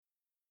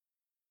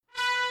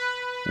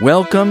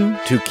Welcome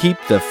to Keep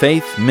the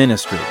Faith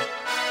Ministry.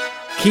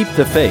 Keep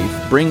the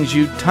Faith brings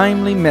you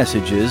timely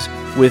messages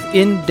with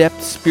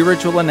in-depth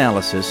spiritual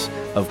analysis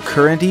of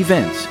current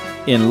events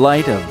in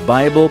light of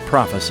Bible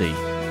prophecy,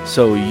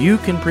 so you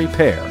can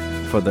prepare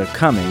for the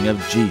coming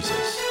of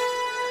Jesus.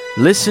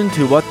 Listen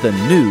to what the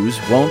news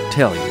won't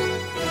tell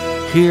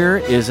you. Here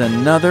is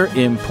another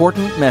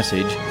important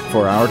message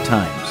for our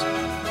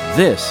times.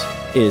 This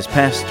is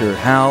Pastor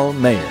Hal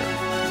Mayer.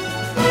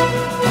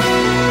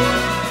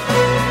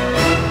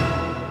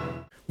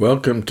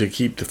 Welcome to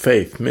Keep the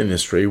Faith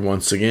Ministry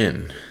once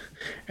again.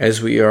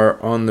 As we are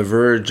on the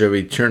verge of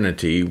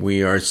eternity,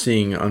 we are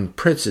seeing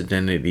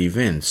unprecedented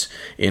events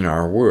in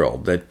our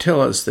world that tell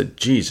us that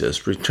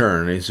Jesus'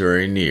 return is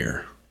very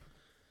near.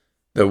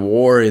 The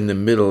war in the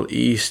Middle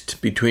East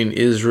between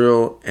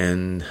Israel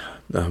and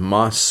the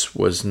Hamas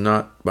was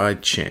not by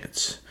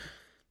chance.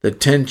 The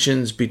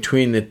tensions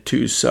between the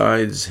two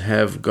sides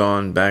have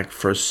gone back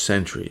for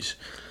centuries,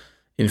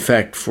 in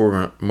fact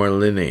for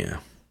millennia.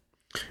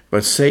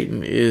 But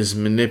Satan is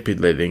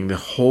manipulating the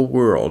whole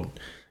world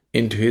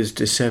into his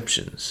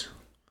deceptions.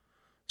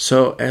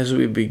 So as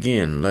we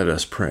begin, let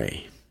us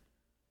pray.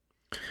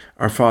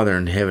 Our Father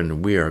in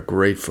heaven, we are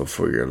grateful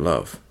for your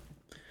love.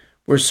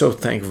 We're so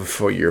thankful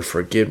for your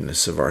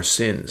forgiveness of our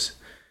sins.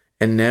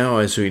 And now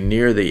as we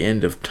near the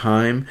end of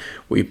time,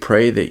 we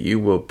pray that you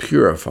will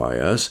purify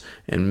us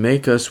and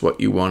make us what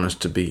you want us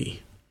to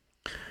be.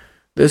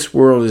 This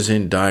world is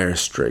in dire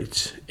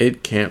straits.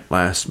 It can't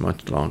last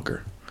much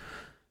longer.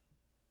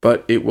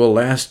 But it will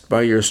last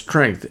by your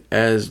strength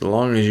as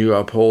long as you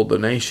uphold the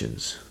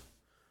nations.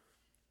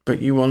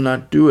 But you will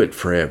not do it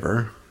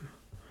forever.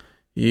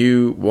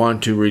 You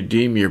want to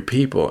redeem your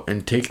people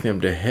and take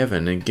them to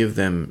heaven and give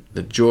them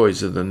the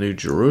joys of the New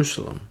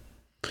Jerusalem.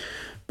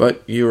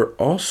 But you are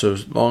also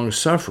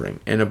long-suffering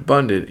and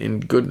abundant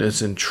in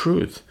goodness and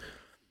truth,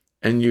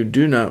 and you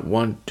do not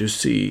want to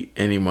see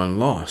anyone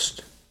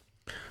lost.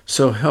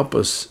 So help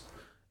us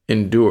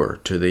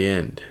endure to the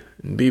end.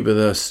 And be with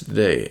us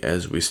today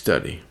as we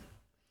study.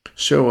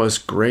 Show us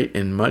great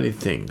and mighty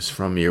things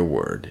from your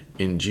word.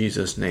 In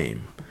Jesus'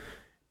 name,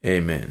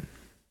 amen.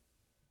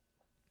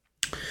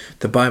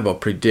 The Bible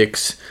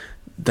predicts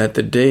that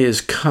the day is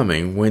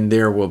coming when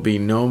there will be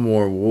no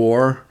more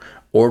war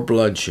or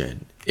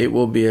bloodshed. It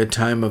will be a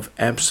time of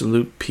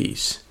absolute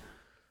peace.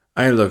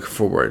 I look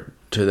forward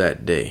to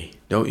that day,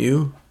 don't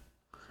you?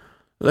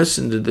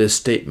 Listen to this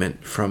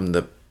statement from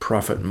the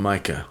prophet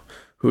Micah,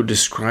 who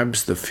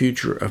describes the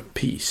future of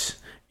peace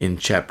in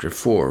chapter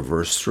 4,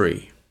 verse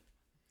 3.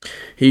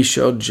 He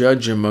shall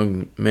judge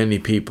among many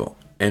people,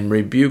 and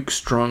rebuke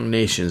strong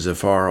nations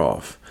afar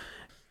off.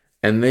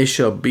 And they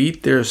shall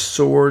beat their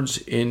swords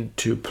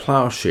into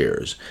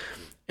plowshares,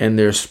 and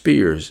their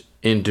spears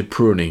into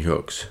pruning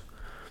hooks.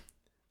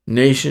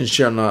 Nation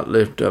shall not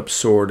lift up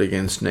sword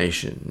against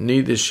nation,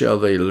 neither shall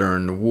they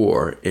learn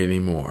war any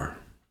more.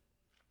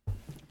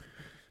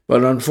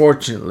 But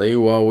unfortunately,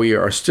 while we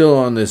are still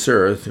on this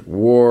earth,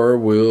 war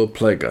will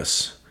plague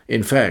us.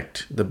 In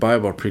fact, the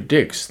Bible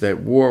predicts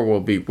that war will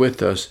be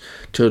with us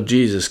till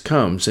Jesus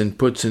comes and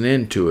puts an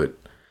end to it.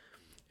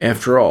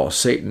 After all,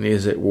 Satan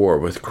is at war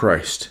with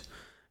Christ,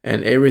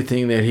 and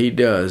everything that he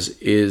does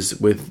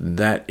is with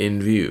that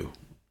in view.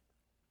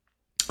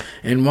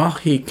 And while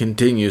he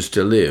continues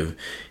to live,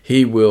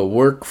 he will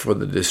work for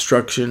the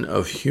destruction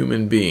of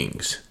human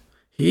beings.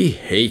 He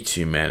hates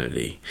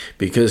humanity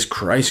because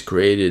Christ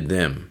created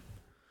them.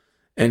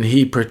 And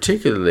he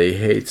particularly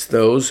hates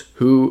those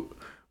who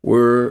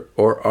were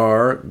or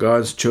are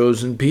God's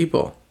chosen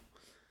people.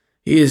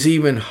 He is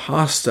even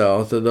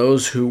hostile to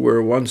those who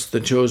were once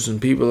the chosen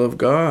people of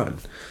God,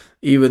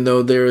 even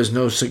though there is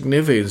no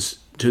significance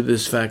to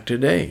this fact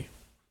today.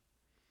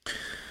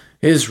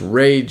 His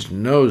rage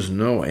knows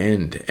no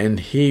end, and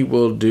he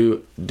will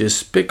do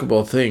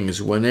despicable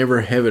things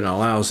whenever heaven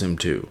allows him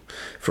to,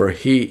 for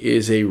he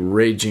is a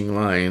raging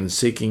lion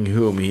seeking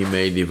whom he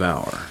may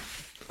devour.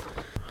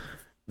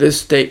 This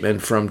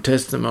statement from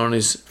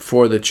Testimonies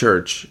for the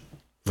Church,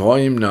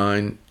 Volume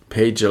 9,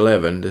 page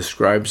 11,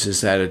 describes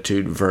his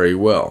attitude very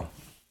well.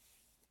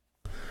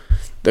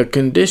 The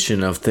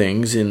condition of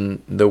things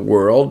in the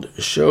world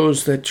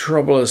shows that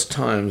troublous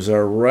times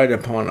are right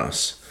upon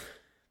us.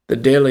 The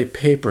daily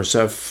papers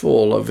are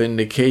full of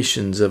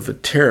indications of a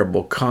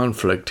terrible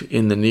conflict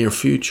in the near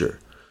future.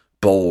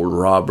 Bold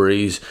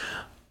robberies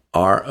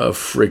are of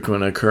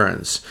frequent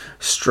occurrence.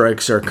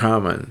 Strikes are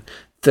common.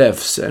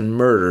 Thefts and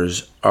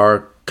murders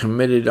are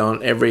committed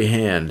on every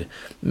hand.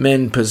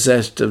 Men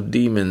possessed of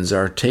demons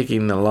are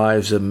taking the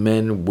lives of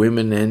men,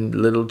 women, and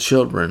little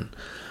children.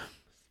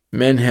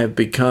 Men have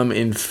become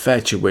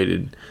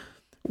infatuated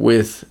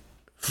with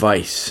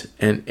vice,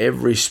 and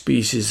every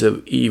species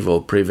of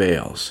evil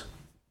prevails.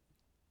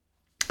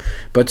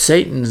 But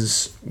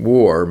Satan's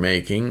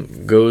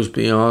war-making goes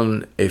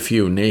beyond a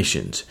few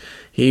nations.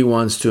 He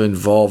wants to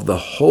involve the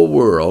whole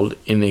world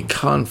in a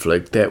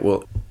conflict that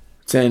will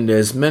send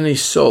as many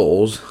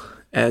souls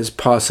as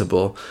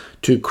possible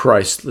to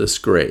Christless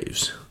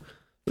graves.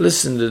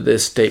 Listen to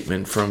this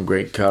statement from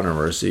Great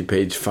Controversy,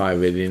 page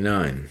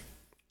 589.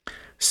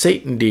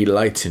 Satan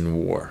delights in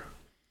war,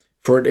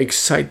 for it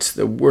excites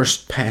the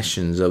worst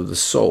passions of the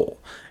soul,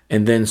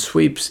 and then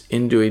sweeps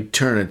into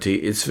eternity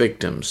its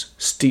victims,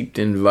 steeped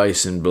in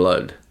vice and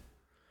blood.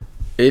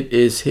 It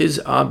is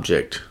his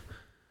object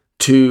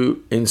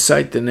to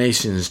incite the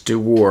nations to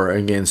war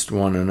against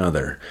one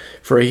another,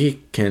 for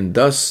he can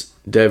thus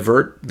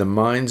divert the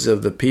minds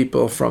of the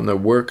people from the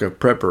work of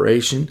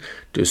preparation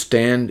to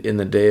stand in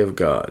the day of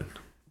God.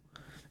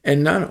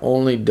 And not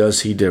only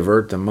does he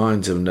divert the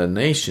minds of the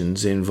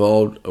nations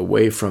involved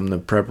away from the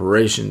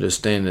preparation to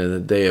stand in the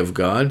day of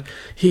God,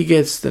 he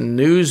gets the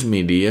news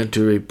media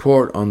to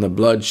report on the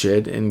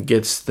bloodshed and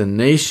gets the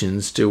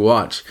nations to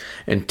watch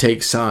and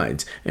take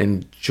sides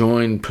and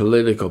join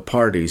political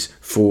parties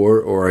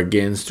for or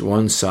against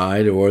one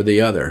side or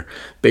the other,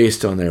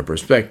 based on their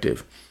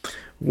perspective.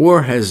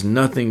 War has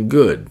nothing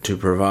good to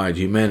provide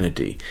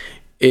humanity.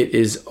 It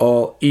is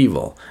all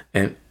evil,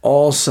 and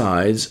all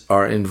sides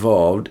are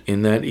involved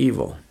in that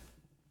evil.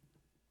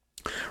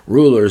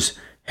 Rulers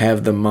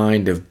have the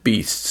mind of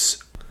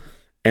beasts,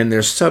 and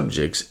their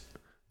subjects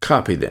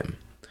copy them.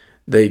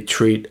 They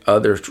treat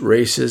other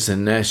races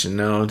and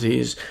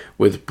nationalities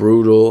with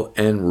brutal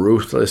and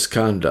ruthless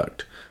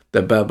conduct.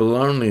 The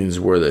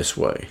Babylonians were this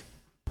way.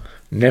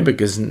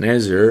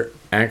 Nebuchadnezzar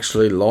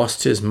actually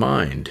lost his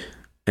mind,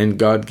 and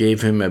God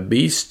gave him a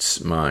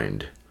beast's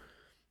mind.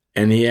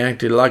 And he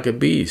acted like a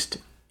beast,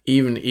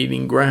 even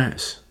eating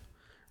grass.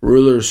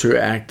 Rulers who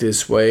act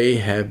this way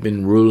have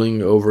been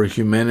ruling over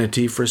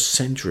humanity for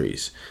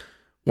centuries.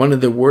 One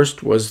of the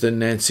worst was the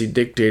Nazi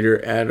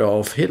dictator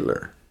Adolf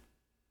Hitler.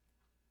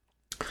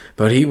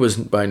 But he was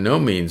by no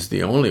means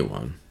the only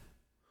one.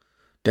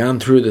 Down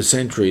through the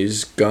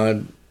centuries,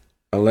 God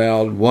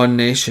allowed one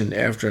nation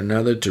after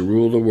another to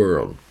rule the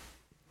world.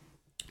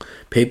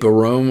 Papal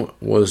Rome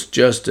was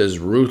just as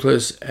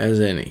ruthless as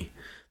any.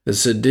 The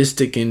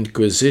sadistic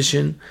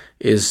Inquisition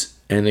is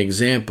an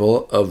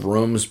example of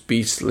Rome's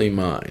beastly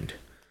mind.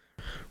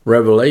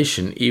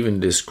 Revelation even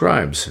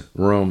describes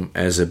Rome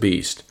as a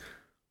beast.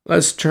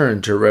 Let's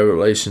turn to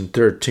Revelation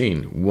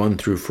 13, 1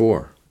 through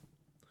 4.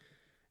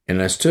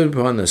 And I stood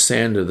upon the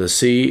sand of the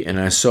sea, and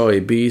I saw a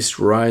beast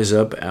rise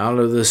up out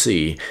of the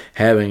sea,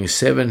 having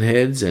 7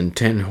 heads and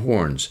 10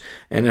 horns,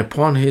 and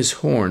upon his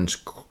horns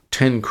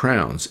 10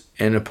 crowns,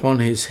 and upon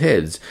his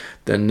heads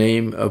the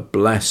name of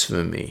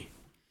blasphemy.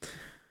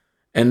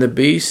 And the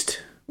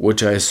beast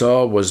which I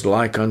saw was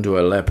like unto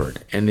a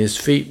leopard, and his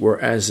feet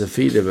were as the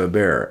feet of a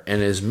bear,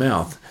 and his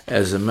mouth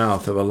as the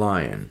mouth of a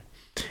lion.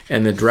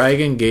 And the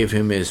dragon gave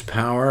him his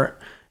power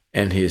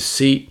and his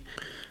seat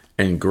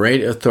and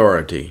great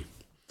authority.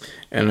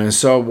 And I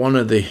saw one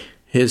of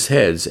his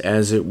heads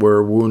as it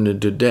were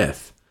wounded to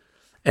death,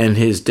 and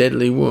his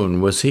deadly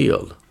wound was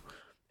healed.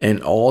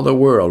 And all the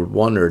world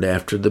wondered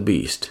after the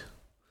beast.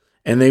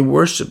 And they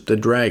worshipped the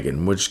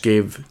dragon, which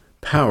gave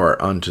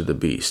power unto the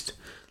beast.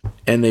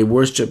 And they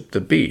worshipped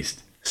the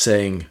beast,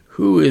 saying,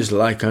 Who is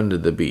like unto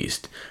the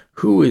beast?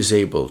 Who is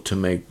able to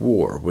make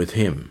war with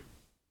him?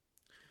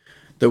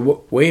 The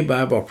way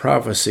Bible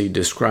prophecy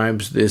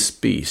describes this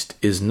beast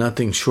is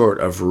nothing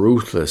short of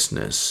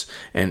ruthlessness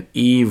and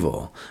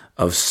evil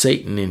of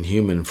Satan in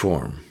human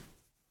form.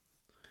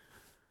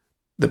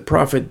 The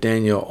prophet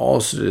Daniel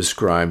also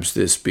describes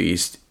this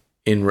beast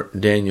in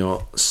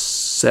Daniel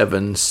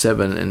 7,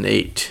 7 and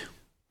 8.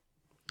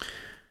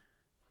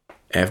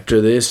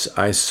 After this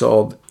I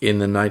saw in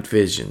the night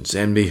visions,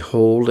 and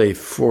behold, a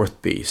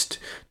 4th beast,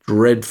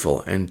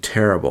 dreadful and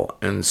terrible,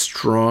 and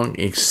strong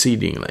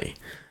exceedingly.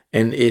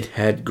 And it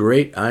had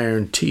great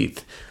iron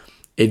teeth.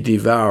 It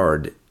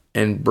devoured,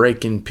 and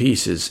brake in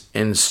pieces,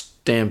 and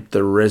stamped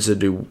the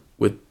residue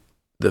with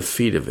the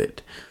feet of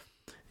it.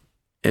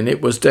 And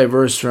it was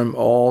diverse from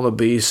all the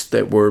beasts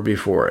that were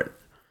before it.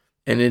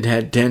 And it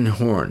had 10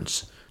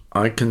 horns.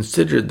 I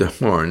considered the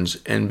horns,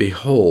 and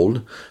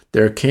behold,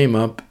 there came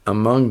up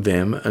among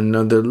them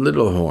another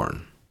little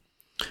horn,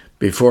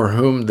 before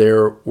whom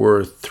there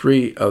were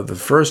 3 of the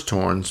first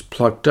horns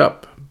plucked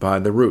up by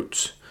the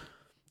roots.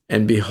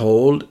 And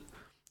behold,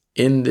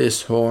 in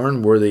this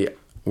horn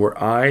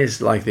were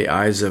eyes like the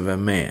eyes of a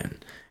man,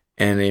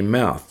 and a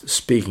mouth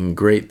speaking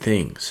great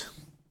things.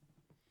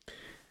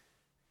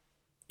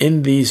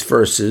 In these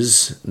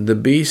verses, the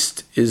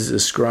beast is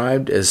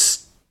described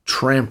as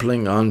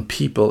trampling on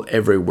people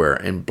everywhere,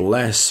 and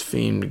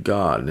blasphemed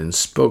God, and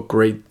spoke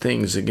great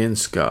things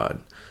against God.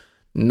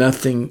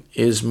 Nothing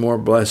is more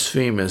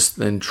blasphemous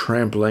than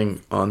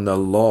trampling on the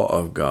law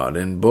of God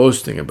and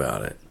boasting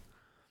about it.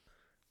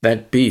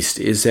 That beast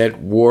is at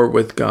war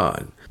with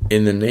God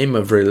in the name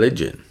of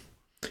religion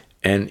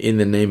and in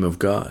the name of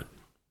God.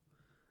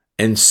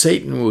 And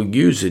Satan will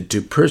use it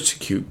to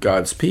persecute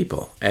God's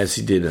people, as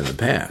he did in the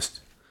past.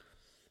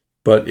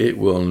 But it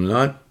will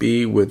not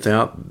be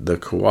without the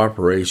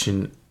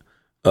cooperation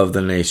of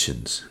the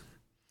nations.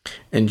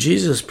 And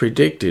Jesus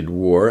predicted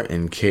war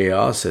and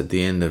chaos at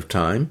the end of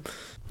time.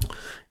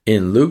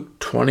 In Luke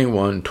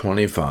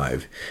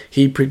 21:25,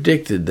 he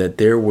predicted that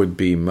there would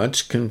be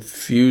much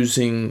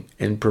confusing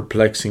and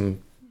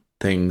perplexing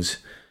things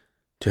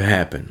to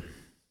happen.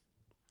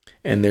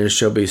 And there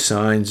shall be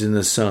signs in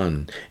the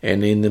sun,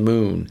 and in the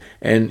moon,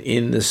 and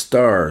in the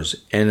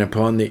stars, and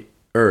upon the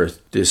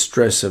earth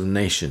distress of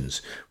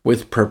nations,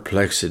 with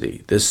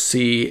perplexity, the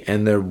sea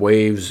and their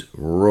waves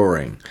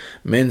roaring,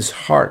 men's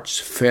hearts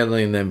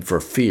failing them for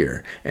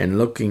fear, and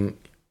looking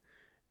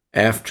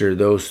after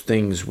those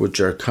things which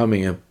are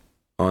coming up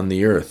on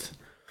the earth.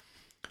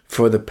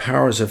 For the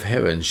powers of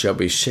heaven shall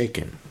be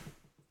shaken.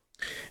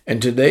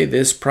 And today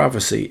this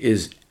prophecy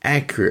is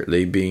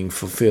accurately being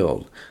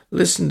fulfilled.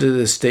 Listen to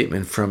this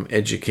statement from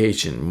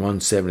Education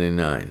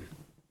 179.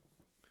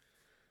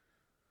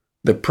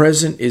 The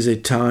present is a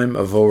time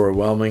of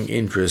overwhelming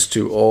interest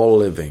to all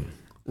living,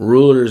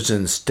 rulers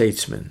and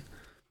statesmen,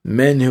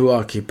 men who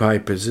occupy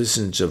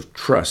positions of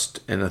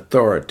trust and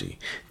authority,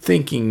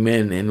 thinking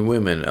men and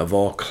women of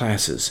all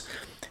classes,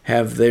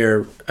 have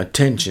their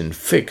attention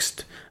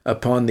fixed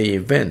upon the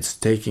events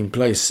taking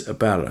place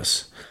about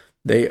us.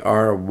 They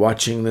are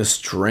watching the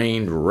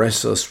strained,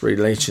 restless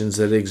relations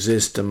that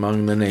exist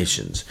among the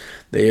nations.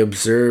 They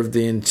observe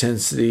the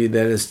intensity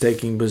that is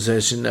taking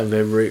possession of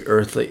every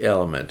earthly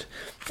element,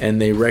 and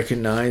they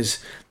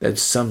recognize that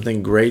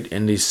something great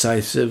and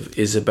decisive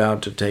is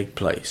about to take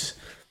place,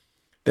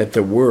 that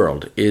the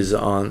world is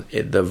on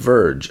the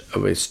verge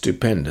of a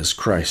stupendous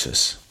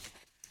crisis.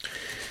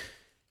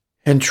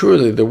 And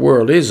truly, the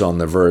world is on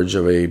the verge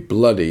of a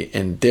bloody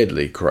and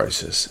deadly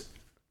crisis.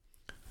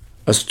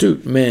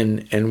 Astute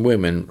men and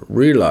women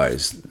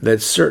realize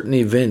that certain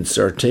events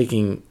are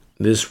taking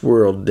this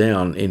world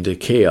down into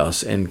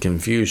chaos and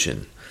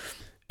confusion,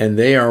 and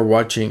they are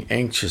watching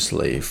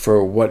anxiously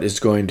for what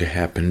is going to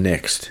happen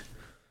next.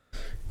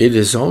 It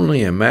is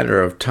only a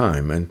matter of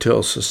time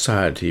until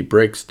society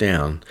breaks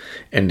down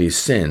and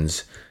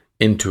descends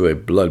into a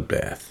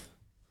bloodbath.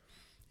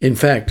 In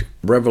fact,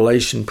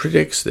 Revelation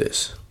predicts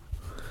this.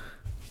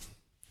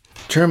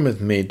 Turn with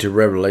me to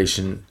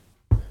Revelation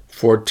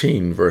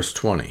 14, verse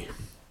 20.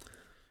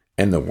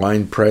 And the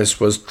winepress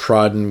was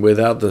trodden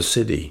without the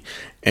city,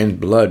 and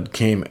blood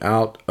came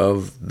out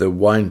of the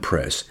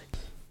winepress,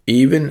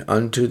 even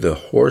unto the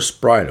horse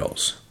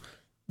bridles,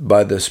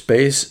 by the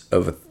space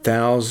of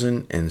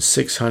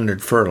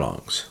 1,600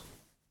 furlongs.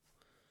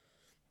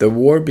 The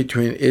war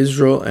between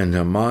Israel and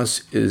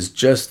Hamas is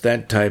just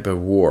that type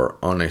of war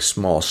on a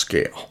small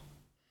scale.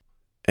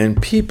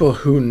 And people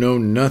who know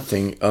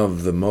nothing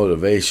of the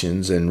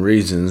motivations and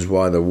reasons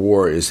why the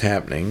war is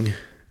happening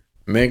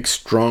make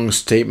strong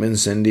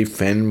statements and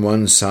defend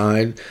one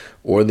side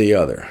or the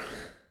other.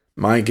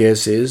 My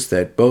guess is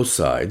that both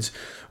sides,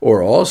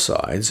 or all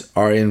sides,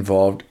 are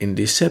involved in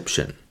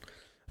deception.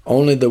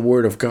 Only the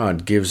Word of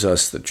God gives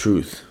us the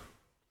truth.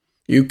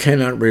 You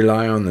cannot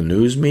rely on the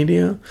news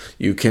media.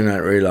 You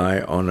cannot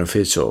rely on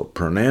official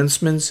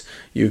pronouncements.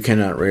 You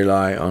cannot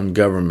rely on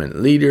government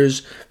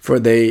leaders, for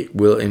they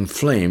will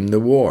inflame the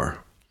war.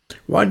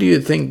 Why do you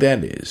think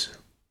that is?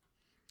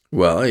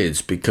 Well,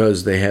 it's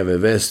because they have a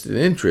vested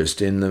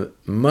interest in the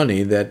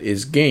money that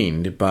is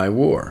gained by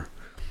war.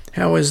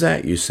 How is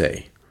that, you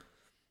say?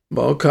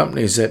 Well,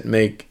 companies that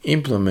make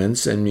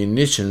implements and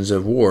munitions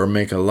of war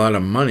make a lot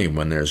of money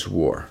when there's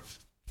war.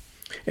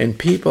 And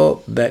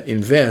people that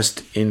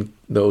invest in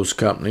those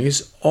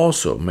companies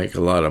also make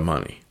a lot of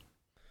money.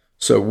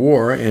 So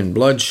war and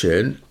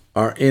bloodshed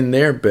are in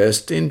their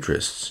best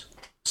interests.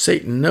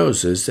 Satan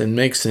knows this and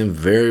makes them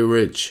very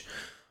rich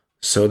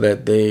so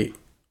that they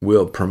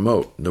will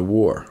promote the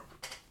war.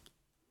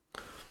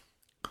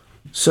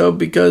 So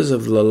because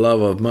of the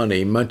love of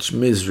money, much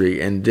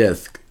misery and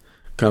death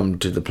come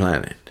to the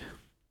planet.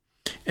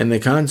 And the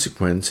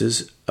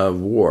consequences of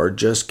war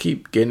just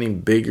keep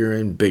getting bigger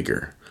and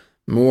bigger.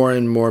 More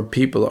and more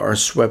people are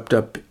swept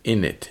up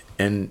in it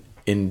and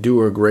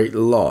endure great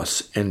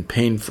loss and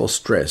painful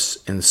stress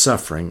and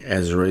suffering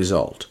as a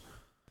result.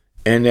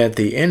 And at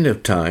the end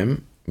of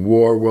time,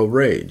 war will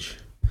rage.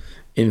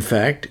 In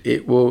fact,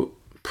 it will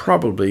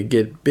probably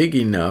get big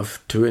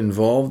enough to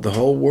involve the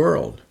whole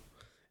world.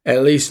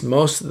 At least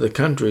most of the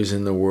countries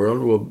in the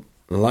world will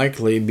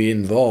likely be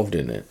involved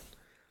in it.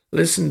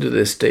 Listen to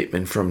this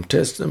statement from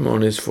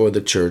Testimonies for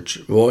the Church,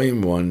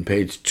 Volume 1,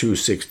 page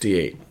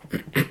 268.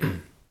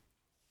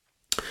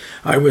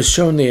 I was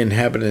shown the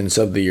inhabitants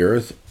of the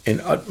earth in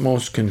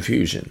utmost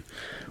confusion.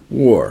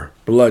 War,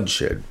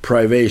 bloodshed,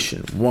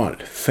 privation,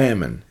 want,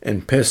 famine,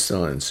 and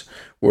pestilence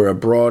were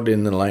abroad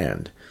in the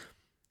land.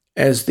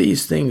 As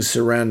these things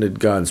surrounded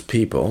God's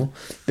people,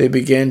 they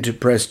began to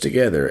press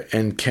together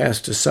and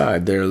cast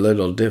aside their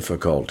little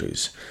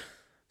difficulties.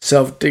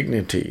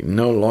 Self-dignity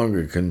no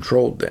longer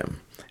controlled them.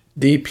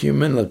 Deep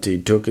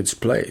humility took its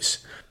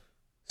place.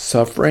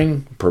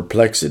 Suffering,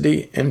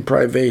 perplexity, and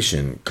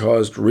privation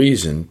caused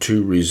reason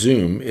to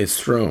resume its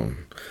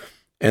throne,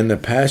 and the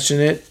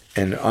passionate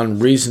and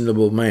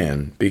unreasonable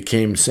man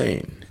became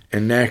sane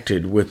and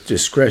acted with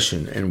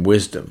discretion and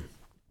wisdom.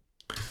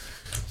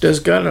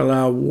 Does God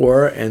allow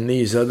war and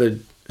these other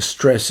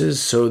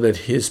stresses so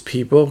that his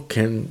people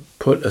can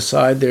put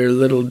aside their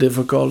little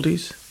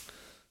difficulties?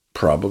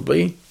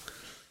 Probably.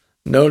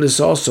 Notice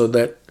also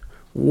that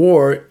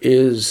war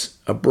is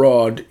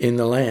abroad in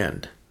the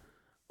land.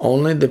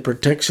 Only the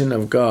protection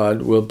of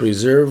God will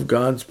preserve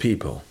God's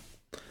people.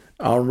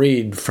 I'll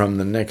read from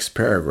the next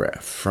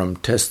paragraph, from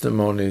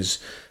Testimonies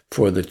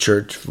for the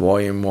Church,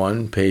 Volume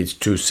 1, page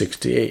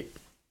 268.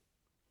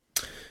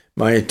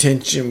 My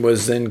attention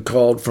was then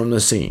called from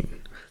the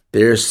scene.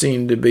 There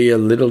seemed to be a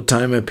little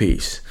time of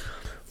peace.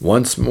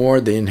 Once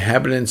more the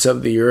inhabitants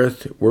of the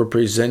earth were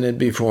presented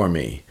before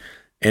me,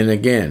 and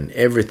again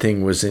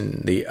everything was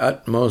in the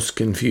utmost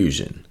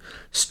confusion.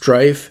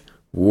 Strife,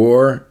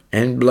 war,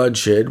 and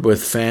bloodshed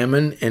with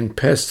famine and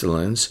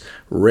pestilence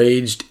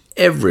raged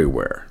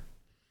everywhere.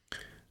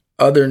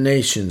 Other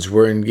nations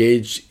were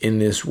engaged in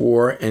this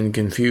war and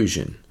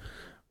confusion.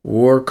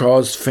 War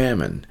caused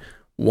famine,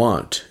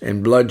 want,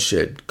 and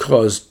bloodshed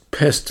caused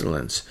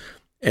pestilence,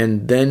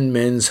 and then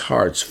men's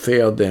hearts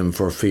failed them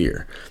for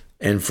fear,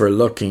 and for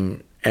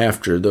looking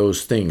after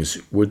those things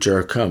which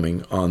are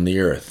coming on the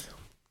earth.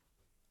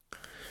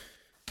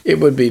 It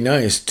would be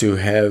nice to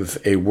have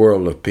a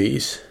world of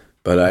peace,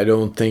 but I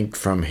don't think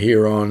from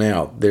here on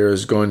out there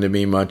is going to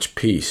be much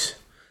peace.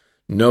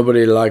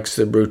 Nobody likes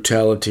the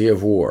brutality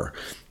of war.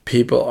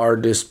 People are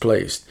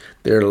displaced.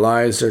 Their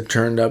lives are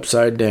turned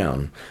upside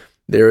down.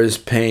 There is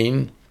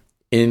pain,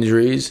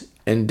 injuries,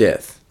 and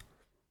death.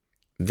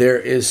 There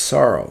is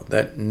sorrow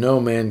that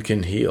no man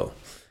can heal.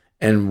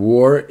 And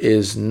war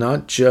is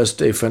not just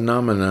a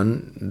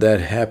phenomenon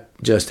that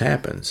just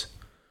happens.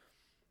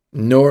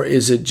 Nor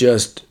is it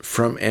just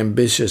from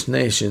ambitious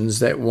nations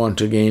that want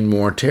to gain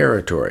more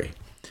territory.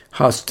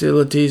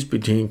 Hostilities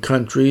between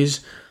countries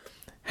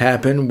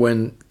happen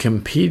when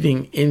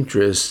competing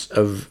interests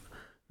of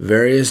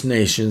various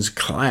nations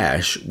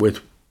clash with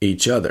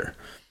each other.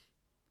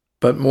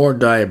 But more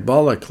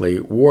diabolically,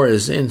 war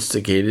is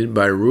instigated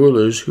by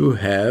rulers who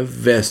have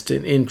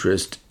vested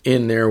interest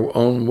in their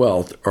own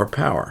wealth or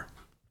power.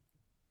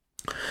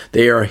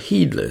 They are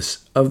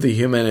heedless of the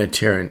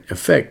humanitarian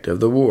effect of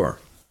the war.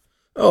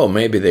 Oh,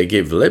 maybe they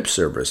give lip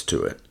service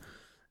to it,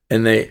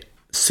 and they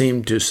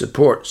seem to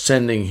support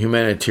sending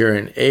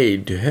humanitarian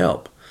aid to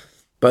help,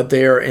 but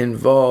they are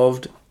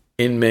involved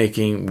in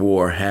making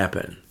war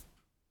happen.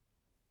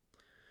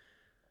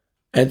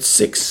 At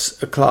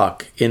 6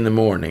 o'clock in the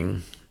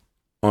morning,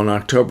 on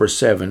October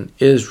 7,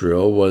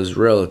 Israel was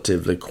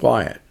relatively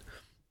quiet,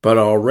 but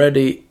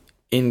already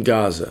in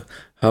Gaza,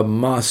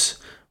 Hamas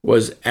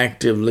was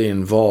actively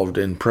involved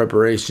in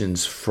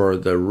preparations for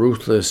the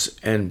ruthless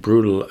and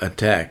brutal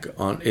attack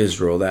on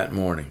Israel that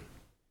morning.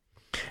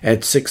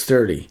 At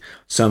 6:30,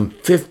 some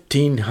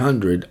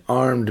 1,500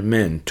 armed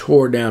men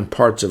tore down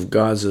parts of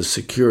Gaza's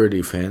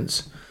security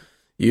fence,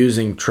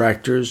 using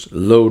tractors,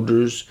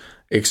 loaders,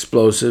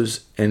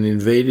 explosives, and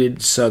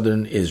invaded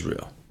southern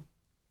Israel.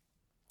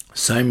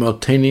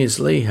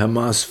 Simultaneously,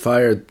 Hamas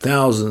fired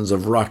thousands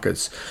of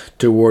rockets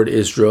toward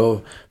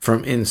Israel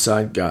from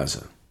inside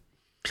Gaza.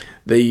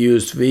 They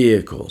used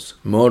vehicles,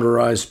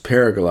 motorized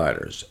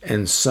paragliders,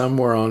 and some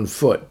were on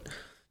foot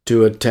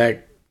to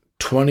attack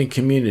 20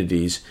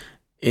 communities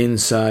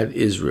inside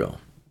Israel.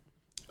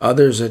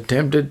 Others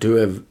attempted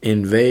to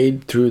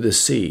invade through the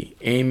sea,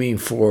 aiming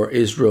for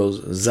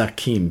Israel's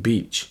Zakim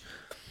beach.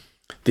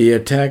 The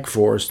attack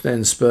force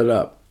then split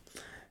up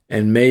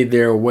and made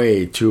their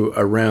way to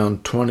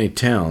around 20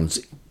 towns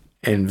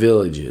and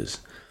villages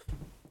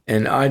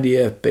and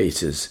IDF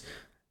bases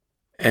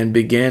and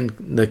began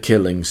the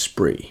killing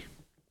spree.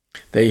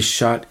 They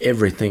shot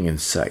everything in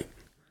sight.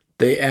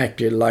 They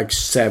acted like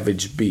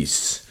savage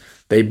beasts.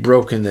 They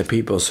broke into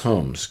people's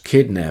homes,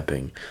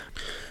 kidnapping,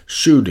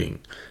 shooting,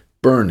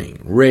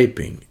 burning,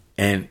 raping,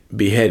 and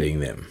beheading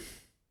them.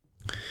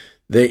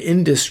 They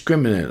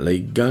indiscriminately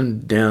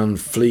gunned down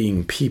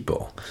fleeing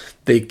people.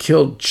 They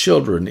killed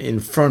children in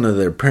front of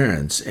their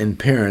parents and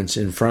parents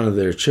in front of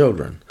their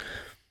children.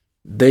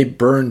 They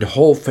burned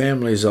whole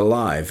families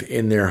alive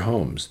in their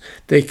homes.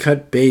 They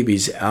cut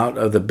babies out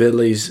of the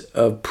bellies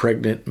of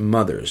pregnant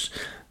mothers,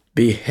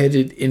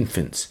 beheaded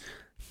infants,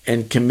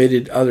 and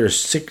committed other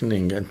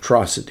sickening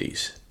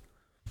atrocities.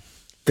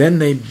 Then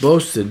they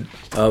boasted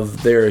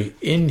of their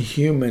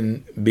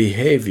inhuman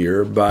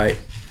behavior by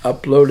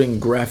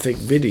uploading graphic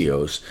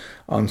videos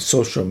on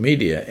social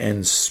media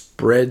and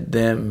spread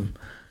them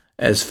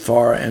as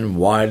far and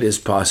wide as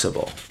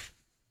possible.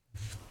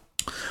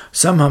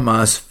 Some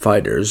Hamas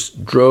fighters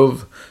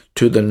drove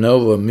to the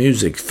Nova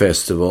Music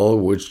Festival,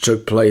 which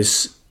took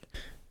place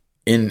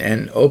in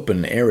an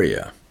open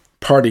area.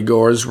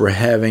 Partygoers were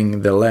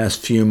having the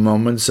last few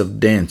moments of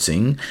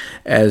dancing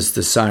as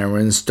the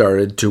sirens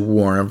started to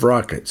warn of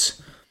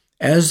rockets.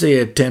 As they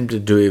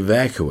attempted to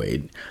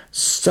evacuate,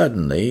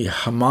 suddenly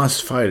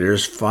Hamas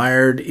fighters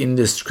fired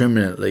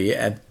indiscriminately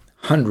at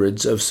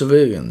hundreds of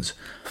civilians.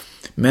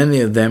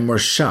 Many of them were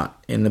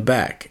shot in the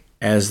back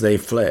as they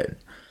fled.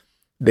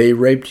 They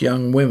raped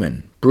young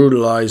women,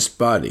 brutalized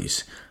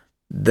bodies.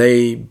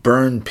 They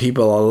burned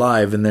people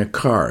alive in their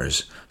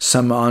cars,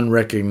 some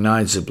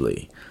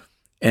unrecognizably,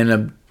 and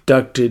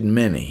abducted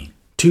many.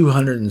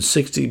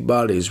 260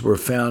 bodies were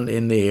found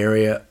in the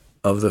area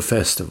of the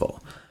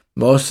festival,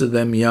 most of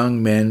them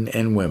young men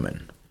and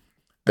women.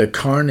 The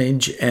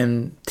carnage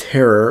and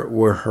terror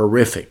were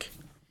horrific.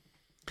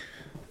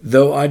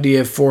 Though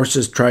IDF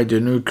forces tried to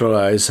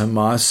neutralize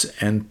Hamas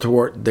and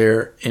thwart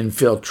their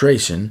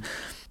infiltration,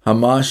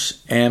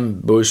 Hamas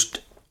ambushed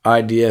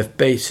IDF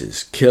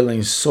bases,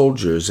 killing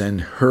soldiers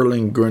and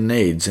hurling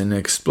grenades and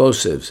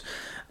explosives.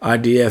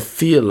 IDF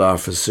field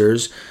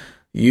officers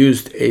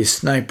used a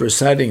sniper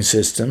sighting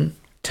system,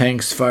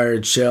 tanks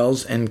fired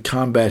shells, and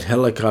combat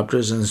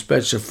helicopters and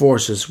special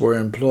forces were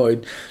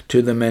employed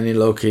to the many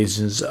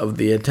locations of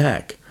the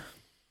attack.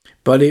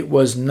 But it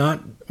was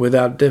not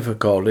without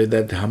difficulty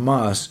that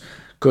Hamas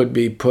could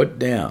be put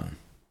down.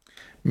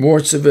 More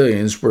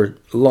civilians were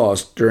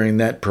lost during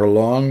that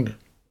prolonged,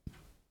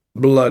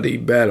 bloody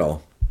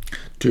battle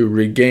to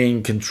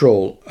regain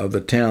control of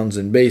the towns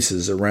and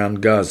bases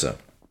around Gaza.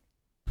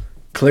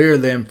 Clear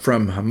them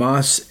from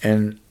Hamas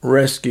and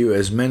rescue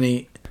as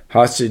many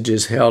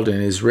hostages held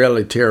in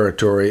Israeli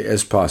territory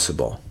as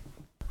possible.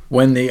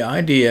 When the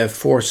IDF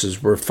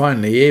forces were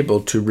finally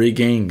able to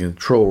regain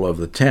control of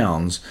the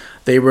towns,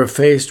 they were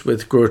faced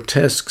with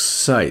grotesque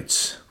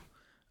sights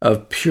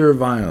of pure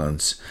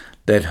violence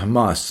that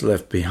Hamas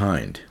left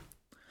behind.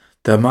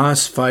 The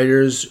Hamas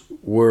fighters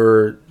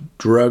were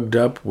drugged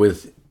up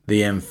with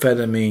the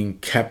amphetamine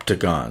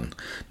captagon,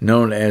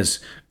 known as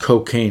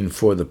cocaine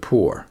for the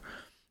poor,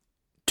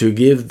 to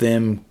give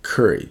them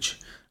courage.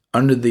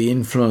 Under the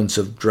influence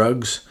of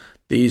drugs,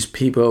 these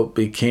people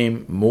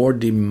became more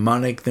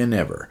demonic than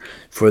ever,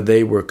 for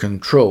they were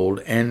controlled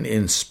and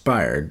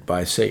inspired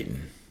by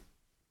Satan.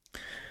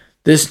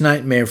 This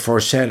nightmare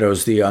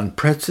foreshadows the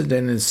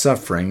unprecedented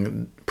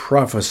suffering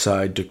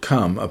prophesied to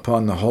come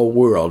upon the whole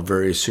world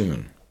very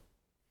soon.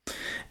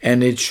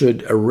 And it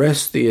should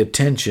arrest the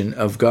attention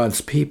of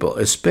God's people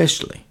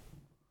especially.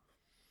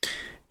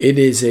 It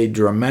is a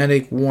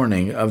dramatic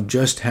warning of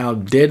just how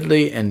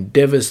deadly and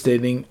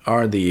devastating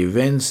are the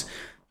events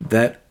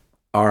that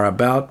are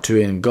about to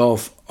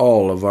engulf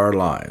all of our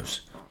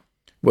lives.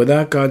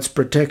 Without God's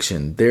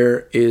protection,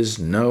 there is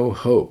no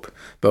hope,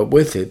 but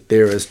with it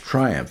there is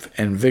triumph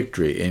and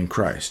victory in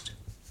Christ.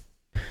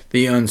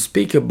 The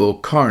unspeakable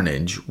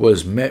carnage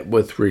was met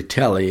with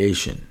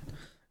retaliation.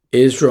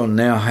 Israel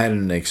now had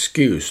an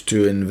excuse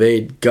to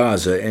invade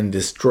Gaza and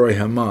destroy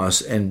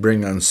Hamas and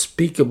bring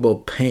unspeakable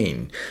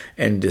pain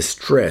and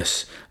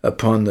distress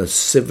upon the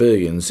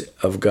civilians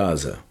of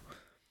Gaza.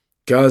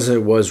 Gaza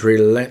was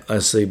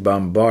relentlessly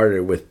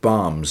bombarded with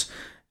bombs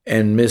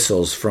and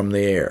missiles from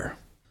the air.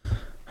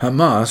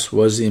 Hamas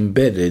was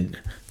embedded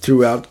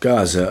throughout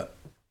Gaza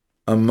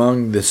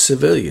among the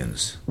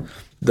civilians.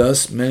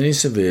 Thus, many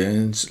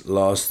civilians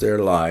lost their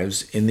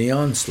lives in the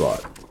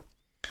onslaught.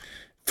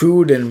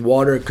 Food and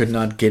water could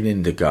not get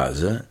into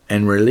Gaza,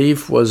 and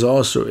relief was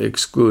also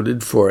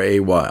excluded for a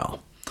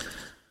while.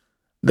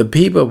 The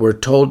people were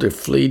told to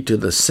flee to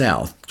the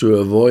south to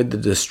avoid the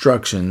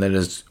destruction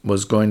that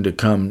was going to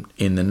come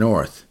in the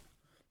north.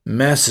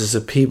 Masses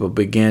of people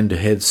began to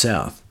head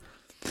south.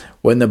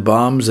 When the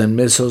bombs and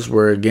missiles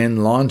were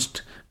again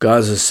launched,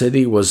 Gaza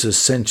City was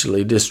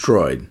essentially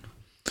destroyed.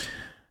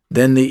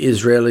 Then the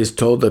Israelis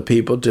told the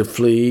people to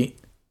flee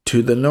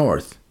to the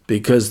north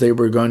because they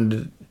were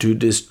going to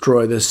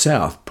destroy the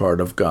south part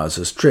of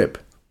Gaza Strip.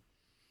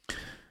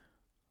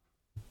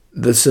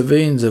 The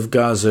civilians of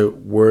Gaza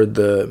were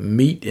the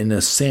meat in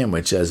a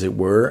sandwich, as it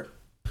were,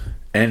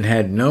 and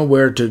had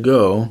nowhere to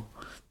go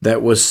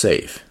that was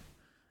safe.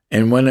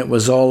 And when it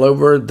was all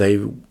over, they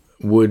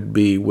would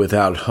be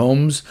without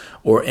homes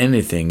or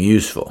anything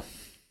useful.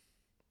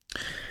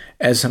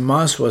 As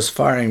Hamas was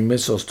firing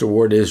missiles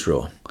toward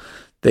Israel,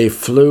 they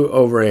flew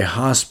over a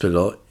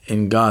hospital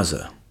in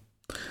Gaza.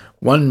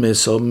 One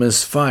missile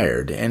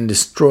misfired and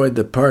destroyed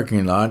the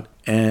parking lot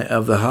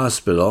of the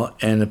hospital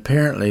and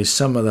apparently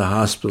some of the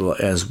hospital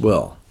as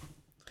well.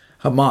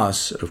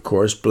 Hamas, of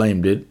course,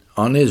 blamed it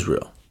on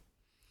Israel.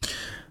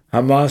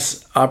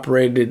 Hamas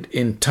operated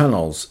in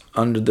tunnels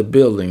under the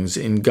buildings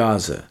in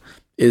Gaza.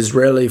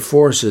 Israeli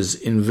forces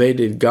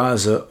invaded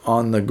Gaza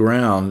on the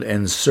ground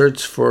and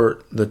searched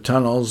for the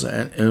tunnels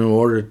in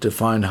order to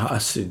find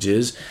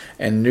hostages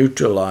and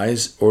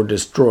neutralize or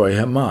destroy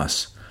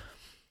Hamas.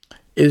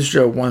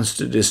 Israel wants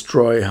to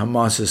destroy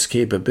Hamas's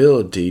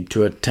capability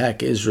to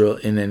attack Israel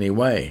in any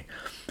way.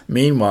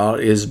 Meanwhile,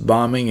 it is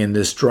bombing and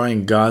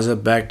destroying Gaza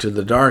back to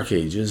the Dark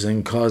Ages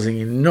and causing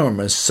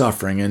enormous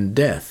suffering and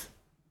death.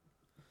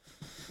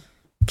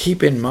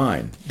 Keep in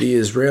mind, the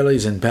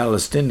Israelis and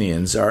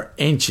Palestinians are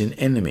ancient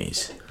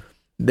enemies.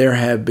 There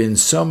have been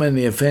so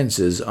many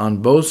offenses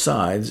on both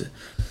sides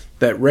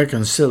that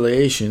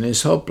reconciliation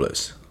is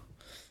hopeless,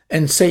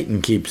 and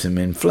Satan keeps them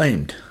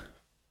inflamed.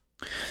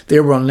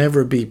 There will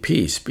never be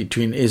peace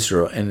between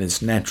Israel and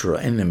its natural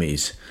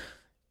enemies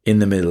in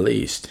the Middle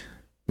East.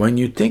 When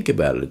you think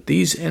about it,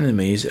 these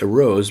enemies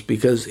arose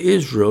because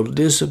Israel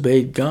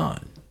disobeyed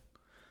God.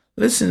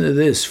 Listen to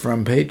this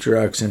from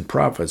Patriarchs and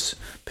Prophets,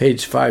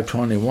 page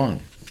 521.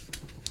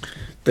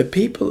 The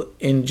people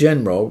in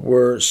general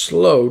were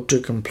slow to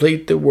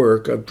complete the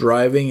work of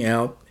driving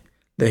out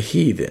the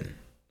heathen.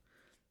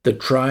 The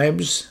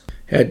tribes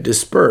had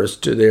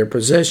dispersed to their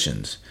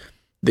possessions.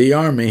 The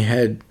army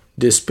had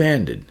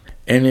disbanded,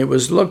 and it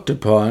was looked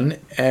upon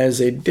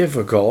as a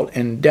difficult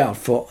and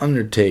doubtful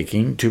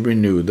undertaking to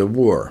renew the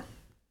war.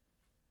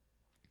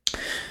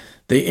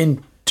 The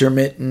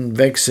intermittent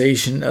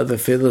vexation of the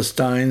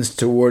Philistines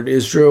toward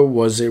Israel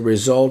was a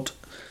result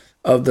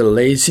of the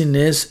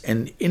laziness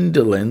and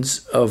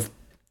indolence of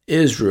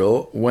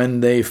Israel when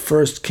they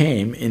first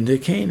came into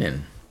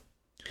Canaan.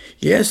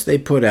 Yes, they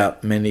put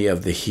out many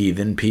of the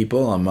heathen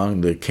people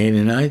among the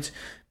Canaanites,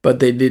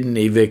 but they didn't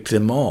evict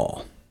them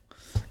all.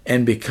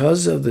 And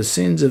because of the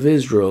sins of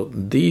Israel,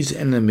 these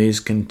enemies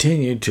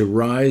continued to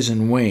rise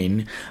and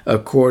wane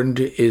according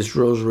to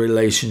Israel's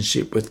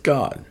relationship with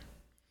God.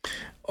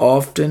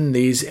 Often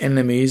these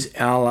enemies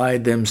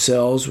allied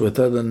themselves with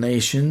other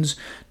nations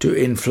to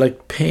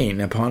inflict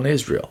pain upon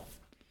Israel.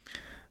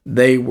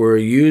 They were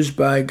used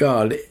by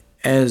God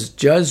as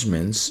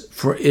judgments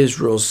for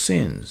Israel's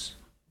sins.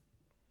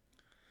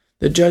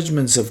 The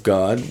judgments of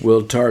God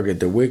will target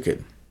the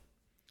wicked.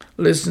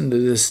 Listen to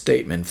this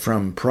statement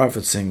from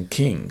Prophets and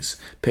Kings,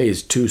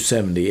 page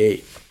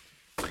 278.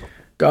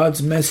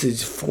 God's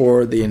message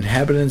for the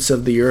inhabitants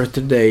of the earth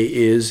today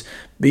is,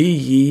 "Be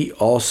ye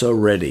also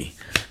ready,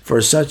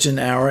 for such an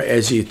hour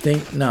as ye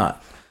think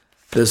not,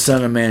 the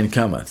Son of Man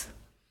cometh."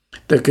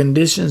 The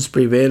conditions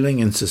prevailing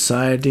in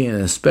society,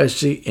 and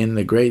especially in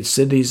the great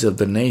cities of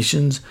the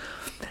nations,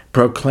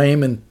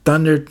 proclaim in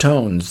thunder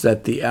tones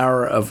that the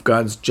hour of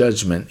God's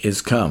judgment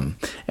is come,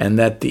 and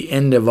that the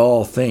end of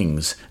all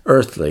things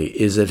earthly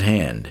is at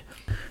hand.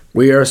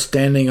 We are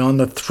standing on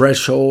the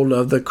threshold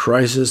of the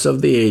crisis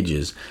of the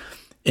ages.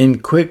 In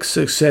quick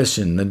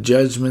succession, the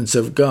judgments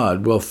of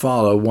God will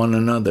follow one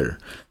another: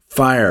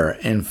 fire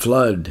and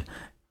flood,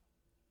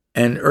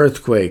 and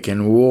earthquake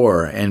and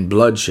war and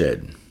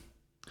bloodshed.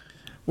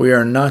 We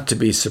are not to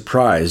be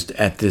surprised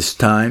at this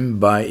time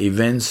by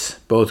events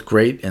both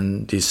great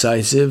and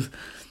decisive,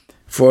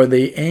 for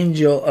the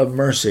angel of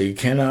mercy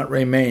cannot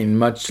remain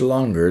much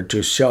longer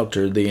to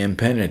shelter the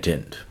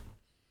impenitent.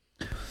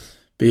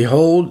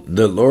 Behold,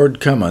 the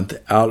Lord cometh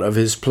out of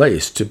his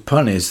place to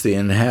punish the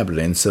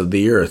inhabitants of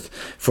the earth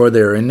for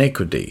their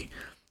iniquity.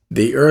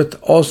 The earth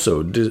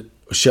also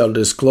shall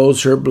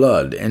disclose her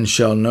blood, and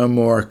shall no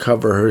more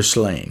cover her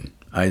slain.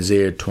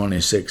 Isaiah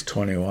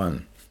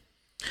 26:21.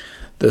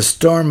 The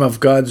storm of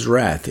God's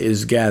wrath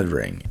is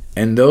gathering,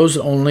 and those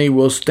only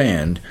will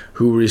stand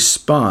who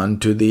respond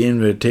to the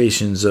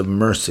invitations of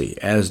mercy,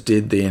 as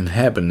did the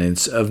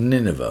inhabitants of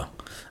Nineveh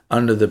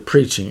under the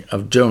preaching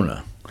of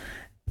Jonah,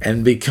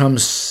 and become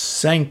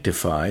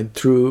sanctified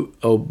through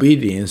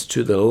obedience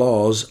to the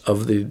laws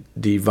of the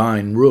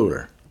divine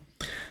ruler.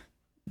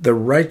 The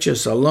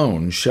righteous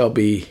alone shall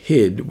be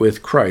hid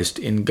with Christ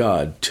in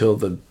God till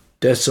the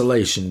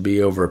desolation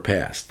be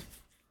overpast.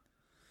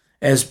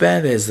 As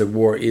bad as the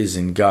war is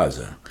in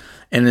Gaza,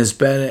 and as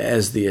bad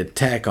as the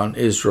attack on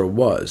Israel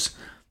was,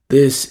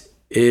 this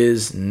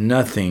is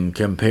nothing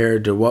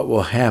compared to what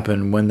will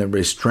happen when the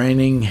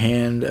restraining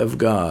hand of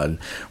God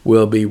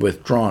will be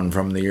withdrawn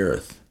from the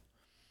earth.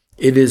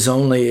 It is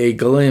only a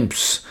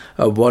glimpse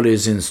of what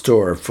is in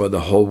store for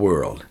the whole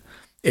world,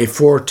 a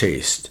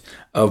foretaste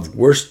of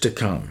worse to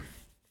come.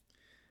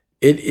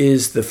 It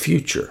is the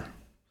future: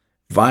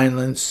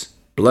 violence,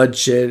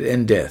 bloodshed,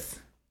 and death.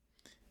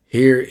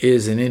 Here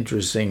is an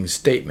interesting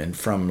statement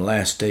from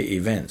Last Day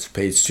Events,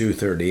 page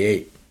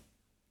 238.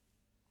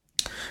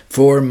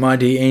 4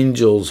 mighty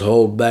angels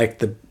hold back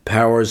the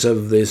powers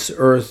of this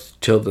earth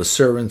till the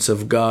servants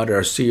of God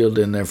are sealed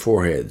in their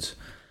foreheads.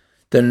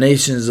 The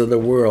nations of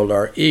the world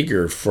are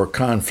eager for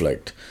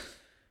conflict,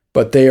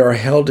 but they are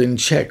held in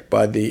check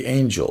by the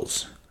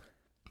angels.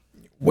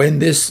 When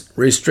this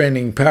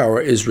restraining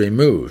power is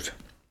removed,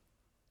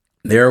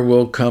 there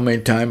will come a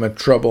time of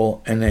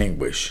trouble and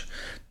anguish.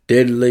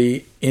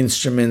 Deadly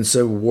instruments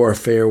of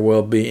warfare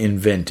will be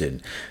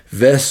invented.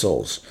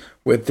 Vessels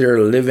with their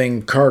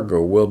living cargo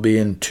will be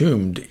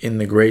entombed in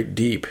the great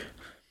deep.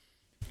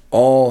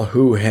 All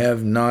who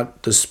have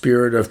not the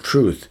spirit of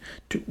truth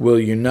will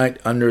unite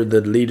under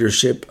the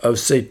leadership of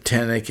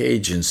satanic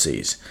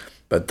agencies,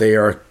 but they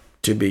are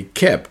to be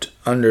kept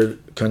under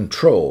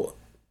control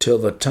till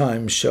the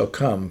time shall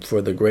come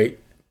for the great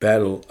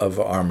battle of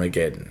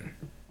Armageddon.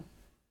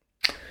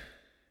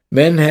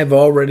 Men have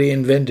already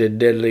invented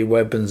deadly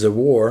weapons of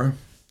war.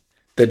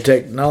 The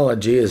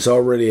technology is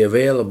already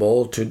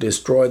available to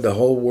destroy the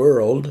whole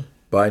world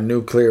by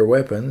nuclear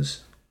weapons.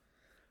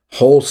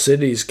 Whole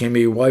cities can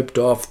be wiped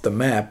off the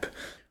map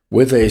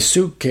with a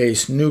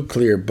suitcase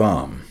nuclear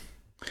bomb.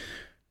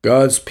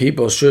 God's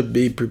people should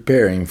be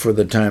preparing for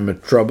the time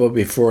of trouble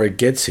before it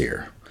gets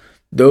here.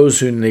 Those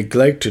who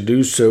neglect to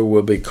do so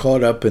will be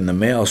caught up in the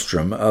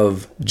maelstrom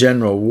of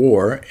general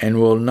war and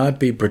will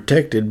not be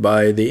protected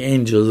by the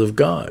angels of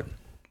God.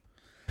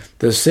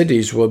 The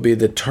cities will be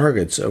the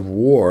targets of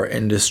war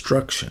and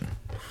destruction.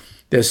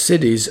 The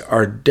cities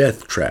are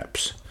death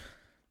traps.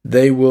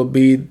 They will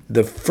be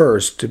the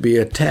first to be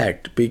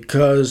attacked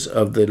because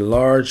of the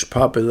large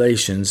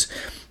populations,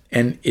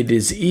 and it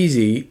is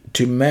easy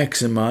to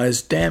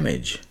maximize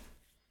damage.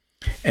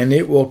 And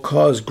it will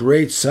cause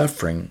great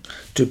suffering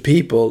to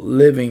people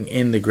living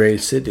in the great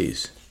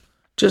cities.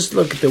 Just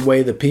look at the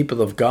way the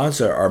people of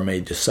Gaza are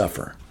made to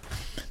suffer.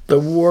 The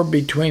war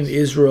between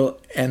Israel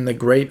and the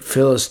great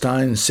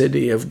Philistine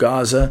city of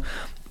Gaza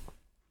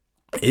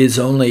is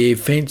only a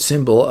faint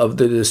symbol of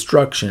the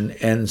destruction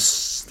and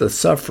the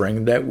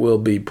suffering that will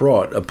be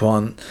brought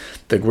upon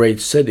the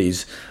great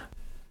cities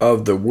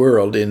of the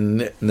world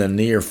in the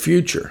near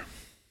future.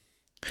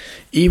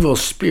 Evil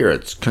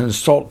spirits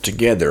consult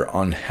together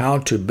on how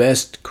to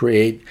best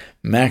create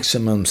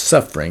maximum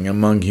suffering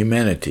among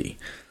humanity,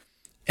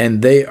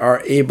 and they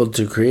are able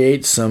to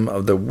create some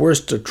of the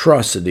worst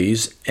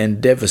atrocities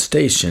and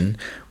devastation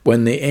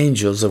when the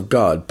angels of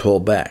God pull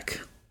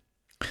back.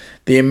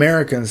 The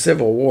American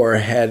Civil War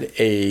had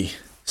a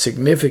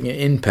significant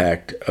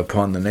impact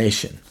upon the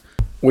nation.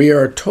 We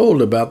are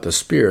told about the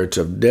spirits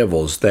of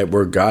devils that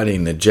were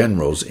guiding the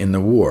generals in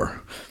the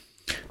war.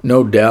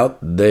 No doubt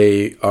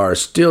they are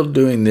still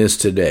doing this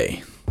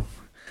today.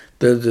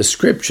 The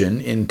description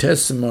in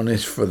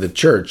Testimonies for the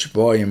Church,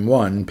 Volume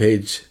 1,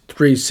 page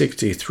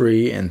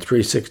 363 and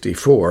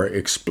 364,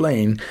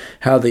 explain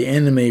how the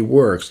enemy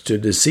works to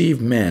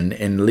deceive men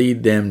and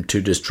lead them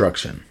to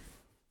destruction.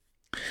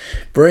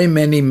 Very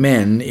many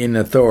men in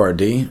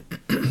authority,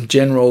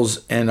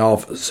 generals and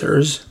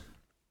officers,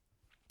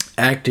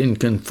 act in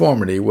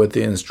conformity with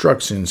the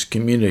instructions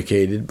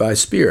communicated by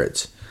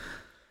spirits.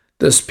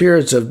 The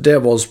spirits of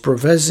devils,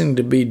 professing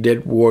to be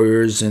dead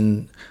warriors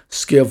and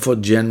skillful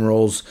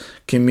generals,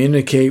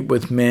 communicate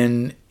with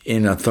men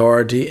in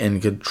authority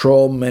and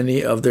control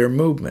many of their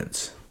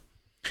movements.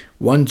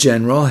 One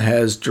general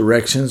has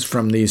directions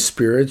from these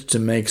spirits to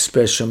make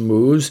special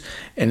moves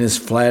and is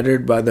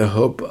flattered by the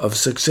hope of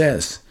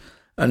success.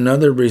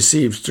 Another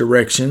receives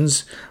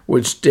directions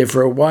which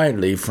differ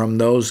widely from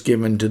those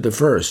given to the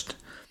first.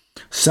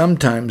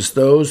 Sometimes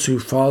those who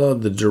follow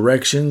the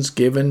directions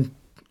given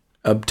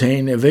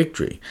obtain a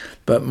victory,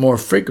 but more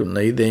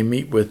frequently they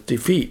meet with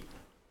defeat.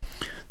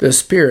 The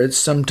spirits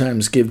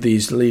sometimes give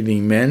these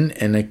leading men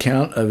an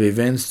account of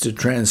events to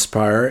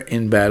transpire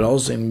in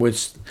battles in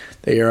which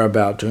they are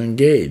about to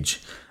engage,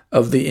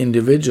 of the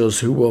individuals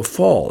who will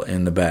fall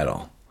in the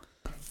battle.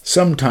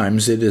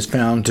 Sometimes it is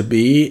found to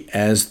be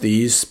as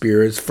these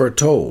spirits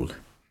foretold,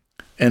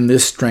 and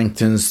this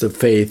strengthens the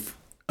faith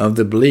of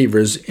the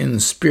believers in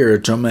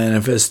spiritual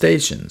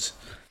manifestations.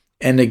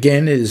 And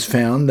again it is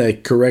found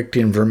that correct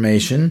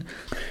information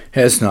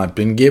has not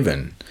been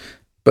given,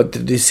 but the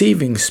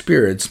deceiving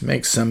spirits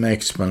make some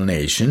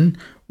explanation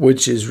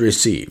which is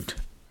received.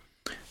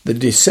 The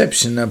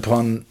deception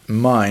upon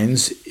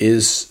minds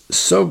is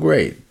so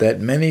great that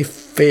many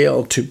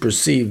fail to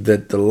perceive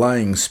that the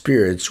lying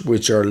spirits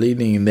which are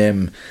leading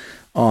them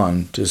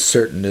on to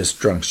certain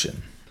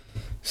destruction.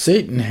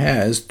 Satan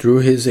has, through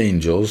his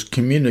angels,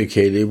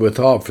 communicated with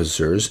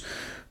officers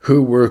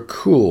who were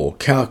cool,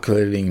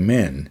 calculating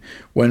men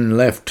when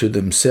left to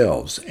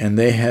themselves, and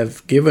they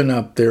have given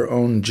up their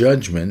own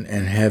judgment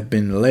and have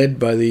been led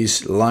by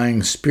these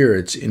lying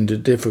spirits into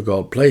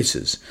difficult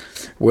places,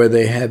 where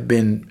they have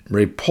been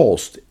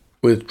repulsed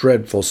with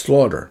dreadful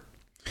slaughter.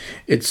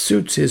 It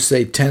suits his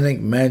satanic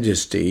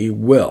majesty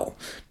well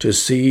to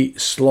see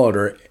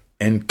slaughter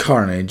and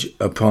carnage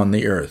upon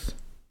the earth.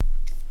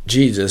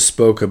 Jesus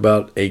spoke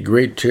about a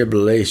great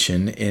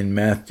tribulation in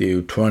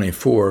Matthew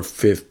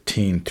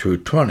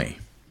 24:15-20.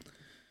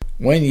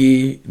 When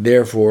ye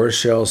therefore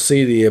shall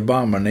see the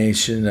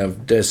abomination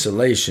of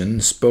desolation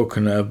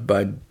spoken of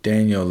by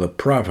Daniel the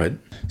prophet,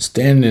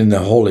 stand in the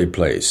holy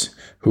place.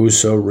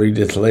 Whoso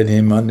readeth, let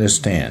him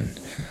understand.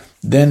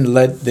 Then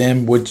let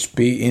them which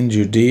be in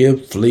Judea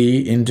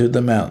flee into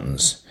the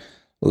mountains.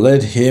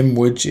 Let him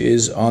which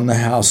is on the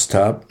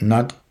housetop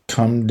not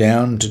come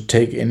down to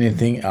take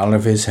anything out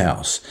of his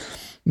house.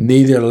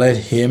 Neither let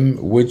him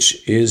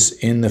which is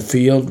in the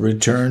field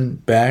return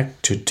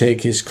back to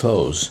take his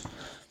clothes.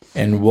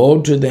 And woe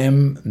to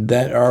them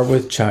that are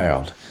with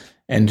child,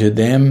 and to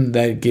them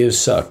that give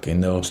suck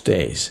in those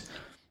days.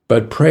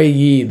 But pray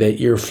ye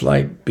that your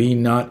flight be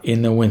not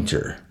in the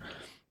winter,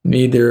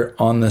 neither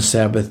on the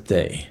Sabbath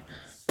day.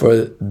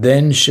 For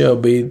then shall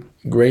be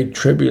great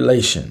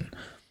tribulation,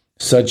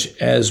 such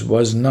as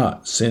was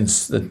not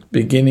since the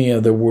beginning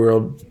of the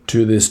world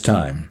to this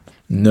time,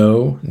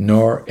 no,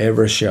 nor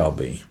ever shall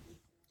be.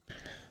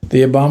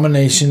 The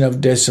abomination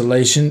of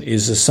desolation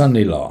is a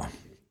Sunday law.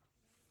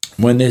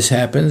 When this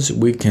happens,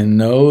 we can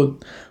know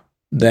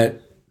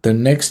that the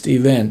next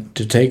event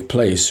to take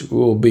place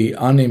will be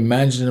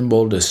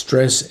unimaginable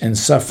distress and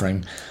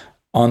suffering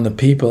on the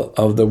people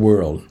of the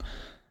world.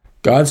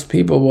 God's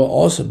people will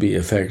also be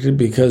affected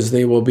because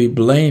they will be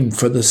blamed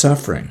for the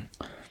suffering.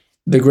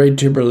 The Great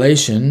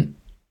Tribulation,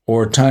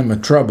 or time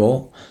of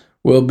trouble,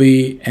 will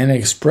be an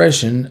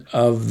expression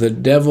of the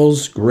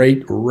devil's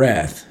great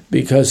wrath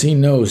because he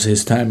knows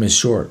his time is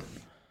short.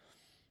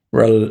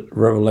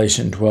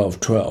 Revelation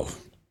 12:12.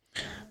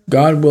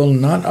 God will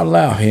not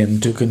allow him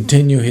to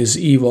continue his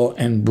evil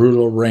and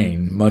brutal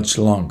reign much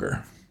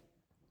longer.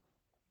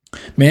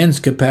 Man's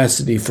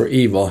capacity for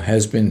evil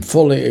has been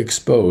fully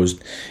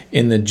exposed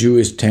in the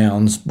Jewish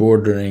towns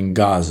bordering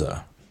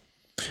Gaza.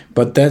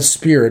 But that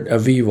spirit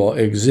of evil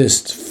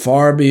exists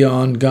far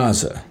beyond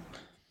Gaza.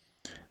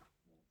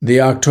 The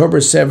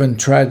October 7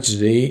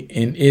 tragedy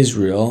in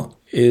Israel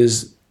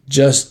is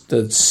just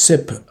the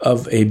sip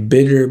of a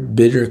bitter,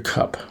 bitter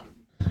cup.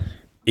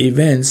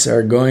 Events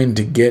are going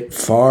to get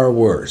far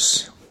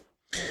worse.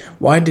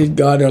 Why did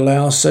God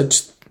allow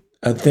such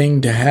a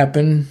thing to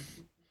happen?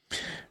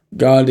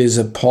 God is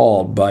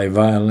appalled by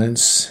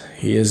violence.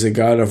 He is a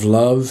God of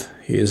love.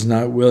 He is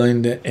not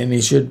willing that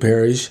any should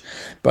perish,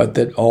 but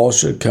that all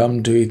should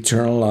come to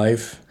eternal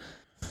life.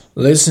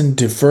 Listen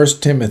to 1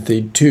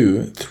 Timothy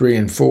 2, 3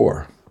 and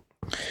 4.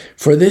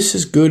 For this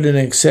is good and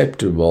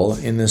acceptable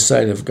in the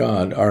sight of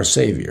God our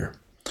Savior,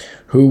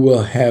 who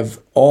will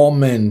have all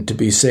men to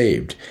be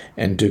saved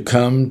and to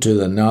come to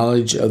the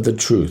knowledge of the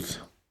truth.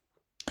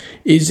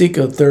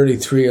 Ezekiel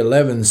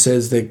 33:11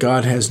 says that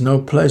God has no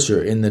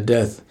pleasure in the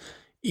death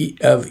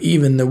of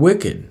even the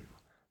wicked.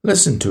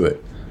 Listen to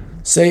it.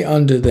 Say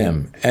unto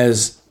them,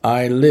 As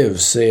I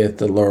live, saith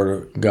the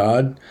Lord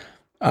God,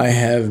 I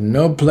have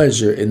no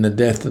pleasure in the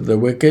death of the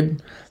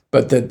wicked,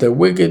 but that the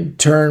wicked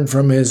turn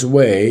from his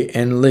way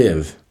and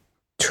live.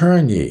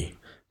 Turn ye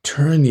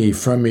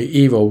from your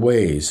evil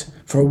ways,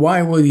 for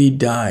why will ye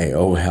die,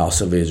 O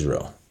house of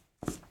Israel?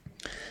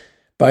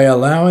 By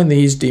allowing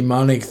these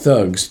demonic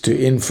thugs to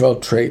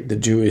infiltrate the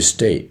Jewish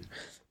state,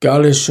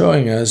 God is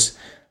showing us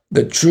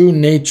the true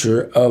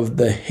nature of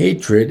the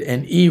hatred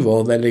and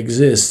evil that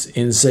exists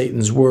in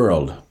Satan's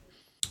world.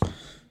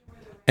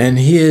 And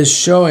he is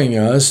showing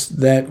us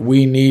that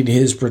we need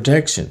his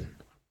protection.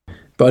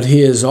 But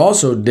he is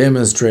also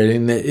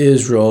demonstrating that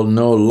Israel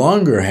no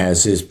longer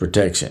has his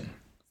protection.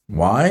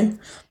 Why?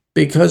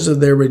 Because of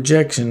their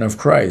rejection of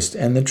Christ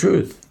and the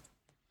truth.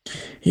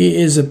 He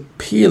is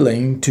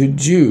appealing to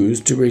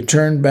Jews to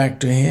return back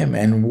to him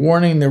and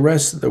warning the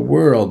rest of the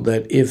world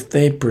that if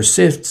they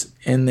persist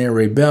in their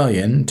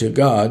rebellion to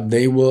God,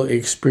 they will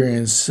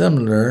experience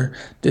similar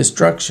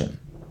destruction.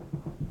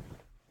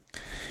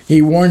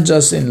 He warns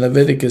us in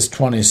Leviticus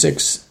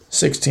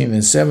 26:16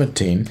 and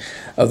 17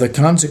 of the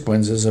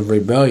consequences of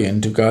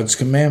rebellion to God's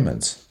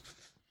commandments.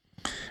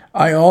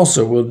 I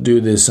also will do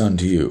this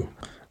unto you.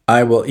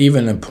 I will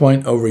even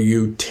appoint over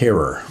you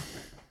terror,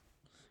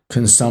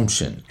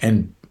 consumption,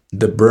 and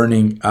the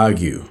burning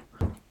ague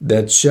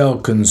that shall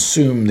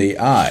consume the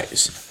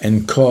eyes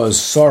and cause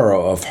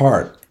sorrow of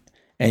heart.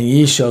 And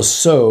ye shall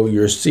sow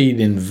your seed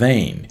in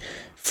vain,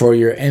 for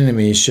your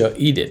enemies shall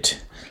eat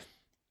it.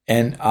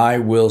 And I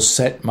will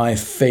set my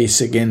face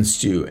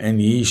against you,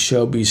 and ye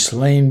shall be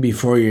slain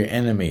before your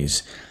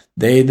enemies.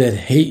 They that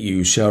hate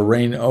you shall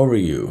reign over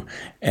you,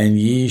 and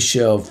ye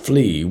shall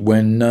flee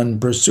when none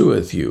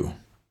pursueth you.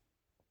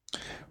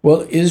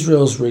 Will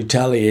Israel's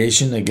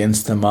retaliation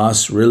against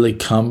Hamas really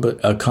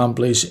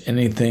accomplish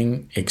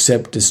anything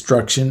except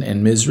destruction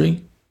and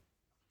misery?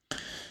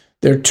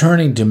 They're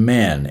turning to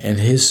man and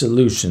his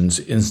solutions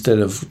instead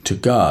of to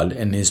God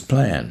and his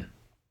plan.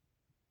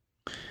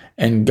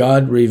 And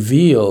God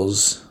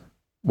reveals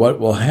what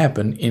will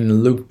happen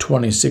in Luke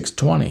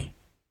 26:20.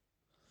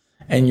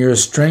 And your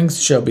strength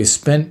shall be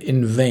spent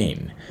in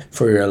vain,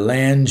 for your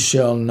land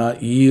shall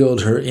not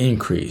yield her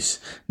increase,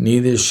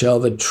 neither shall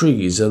the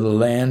trees of the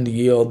land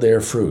yield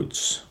their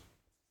fruits.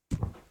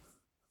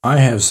 I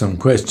have some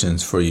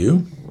questions for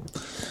you.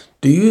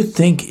 Do you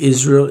think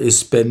Israel is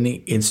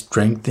spending its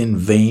strength in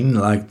vain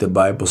like the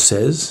Bible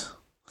says?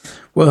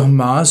 Will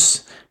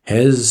Hamas,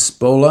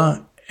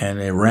 Hezbollah, and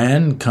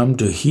Iran come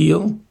to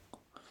heel?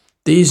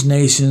 These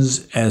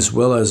nations, as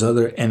well as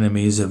other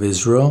enemies of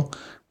Israel,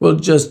 will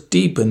just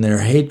deepen their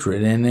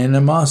hatred and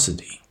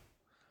animosity.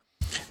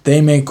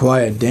 They may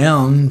quiet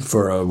down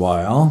for a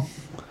while,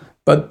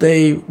 but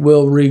they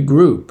will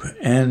regroup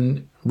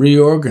and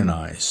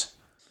reorganize,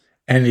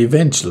 and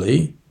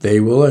eventually they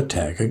will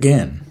attack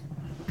again.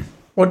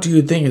 What do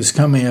you think is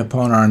coming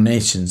upon our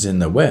nations in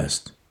the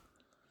West?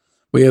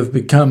 We have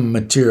become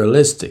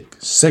materialistic,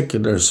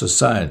 secular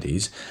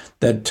societies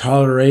that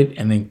tolerate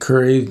and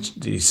encourage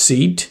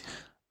deceit,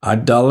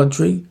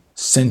 idolatry,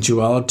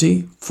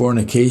 sensuality,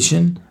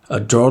 fornication,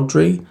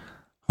 adultery,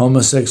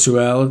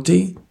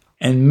 homosexuality,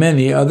 and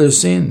many other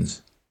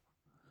sins.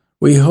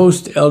 We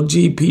host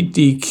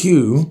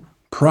LGBTQ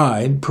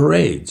pride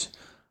parades.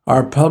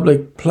 Our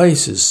public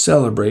places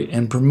celebrate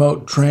and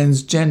promote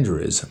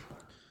transgenderism.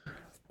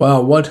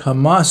 While what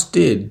Hamas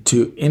did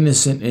to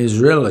innocent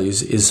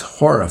Israelis is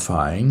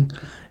horrifying,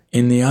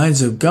 in the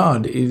eyes of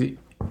God,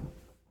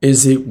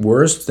 is it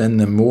worse than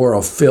the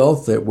moral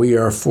filth that we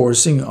are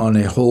forcing on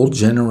a whole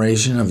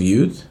generation of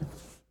youth?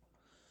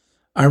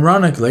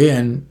 Ironically,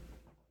 and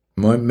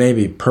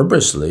maybe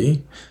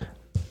purposely,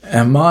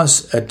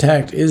 Hamas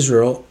attacked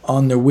Israel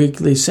on the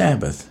weekly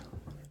Sabbath,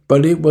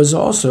 but it was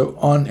also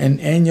on an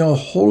annual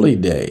holy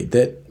day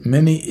that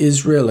many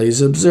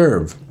Israelis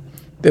observe.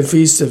 The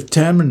Feast of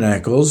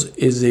Tabernacles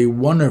is a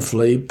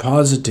wonderfully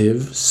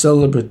positive,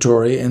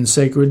 celebratory, and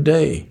sacred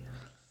day.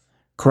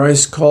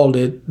 Christ called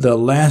it the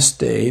last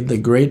day, the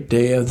great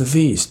day of the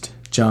feast,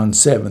 John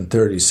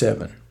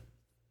 7:37.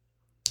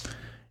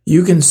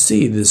 You can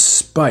see the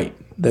spite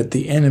that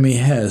the enemy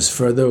has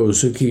for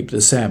those who keep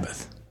the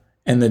Sabbath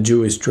and the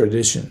Jewish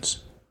traditions.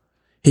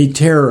 He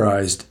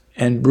terrorized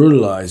and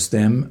brutalize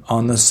them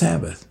on the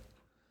Sabbath.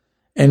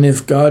 And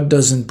if God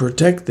doesn't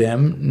protect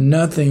them,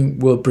 nothing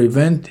will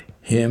prevent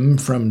him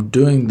from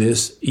doing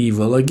this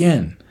evil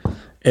again,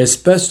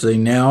 especially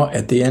now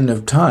at the end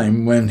of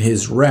time when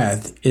his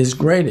wrath is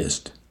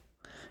greatest.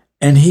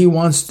 And he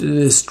wants to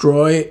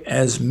destroy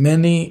as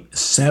many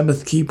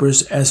Sabbath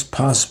keepers as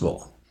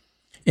possible.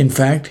 In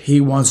fact,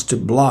 he wants to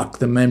block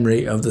the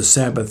memory of the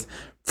Sabbath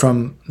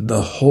from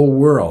the whole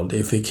world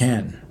if he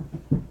can.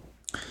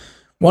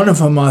 One of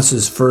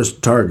Hamas's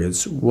first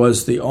targets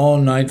was the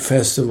all-night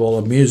festival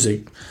of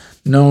music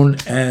known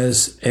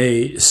as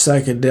a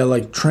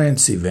psychedelic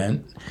trance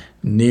event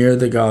near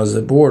the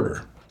Gaza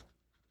border.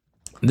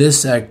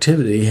 This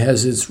activity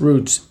has its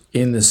roots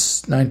in the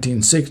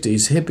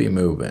 1960s hippie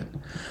movement,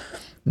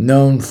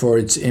 known for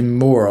its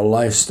immoral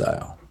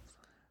lifestyle.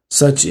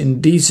 Such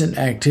indecent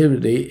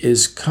activity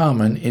is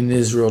common in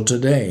Israel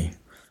today.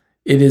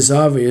 It is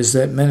obvious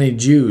that many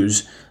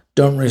Jews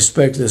don't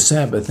respect the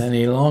Sabbath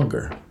any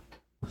longer.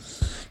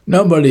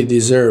 Nobody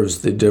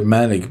deserves the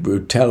dramatic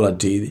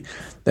brutality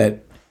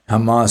that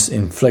Hamas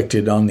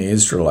inflicted on the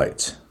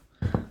Israelites.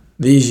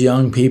 These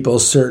young people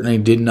certainly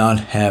did not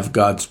have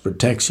God's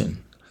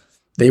protection.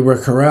 They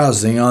were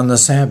carousing on the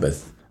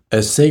Sabbath,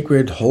 a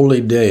sacred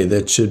holy day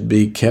that should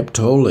be kept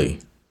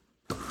holy.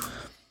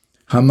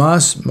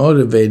 Hamas,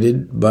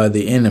 motivated by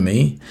the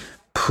enemy,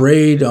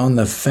 preyed on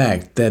the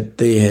fact that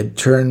they had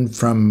turned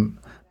from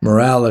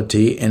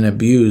morality and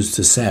abused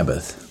the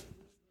Sabbath.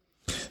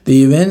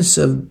 The events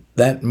of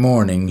that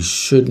morning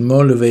should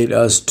motivate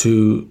us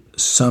to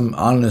some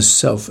honest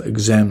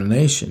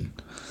self-examination.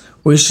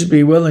 We should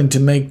be willing to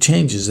make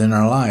changes in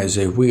our lives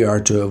if we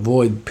are to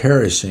avoid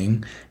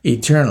perishing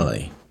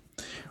eternally.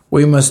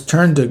 We must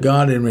turn to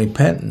God in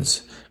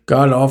repentance.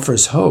 God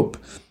offers hope.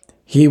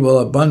 He will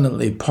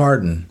abundantly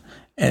pardon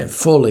and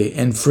fully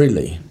and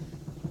freely.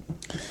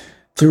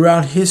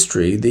 Throughout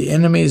history, the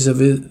enemies of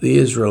the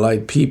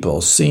Israelite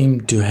people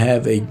seem to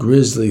have a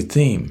grisly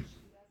theme.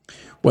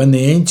 When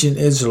the ancient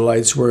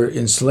Israelites were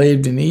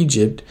enslaved in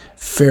Egypt,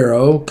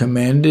 Pharaoh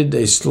commanded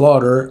a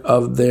slaughter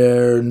of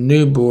their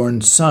newborn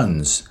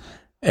sons,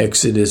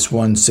 Exodus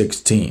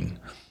 1:16.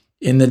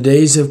 In the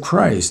days of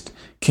Christ,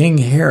 King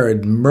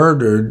Herod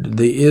murdered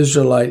the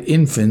Israelite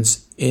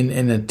infants in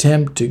an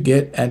attempt to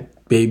get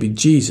at baby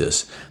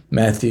Jesus,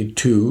 Matthew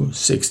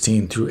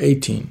 2:16 through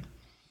 18.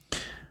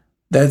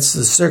 That's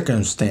the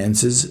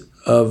circumstances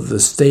of the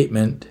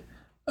statement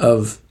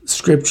of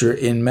Scripture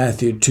in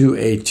Matthew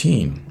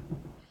 2:18.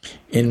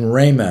 In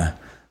Ramah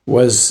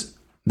was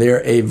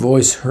there a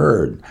voice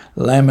heard,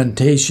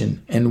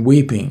 lamentation and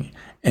weeping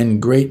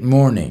and great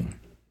mourning,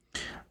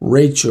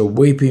 Rachel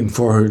weeping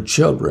for her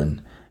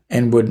children,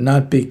 and would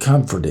not be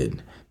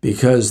comforted,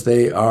 because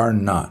they are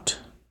not.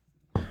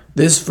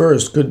 This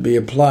verse could be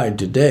applied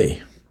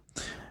today.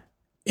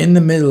 In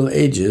the Middle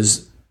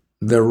Ages,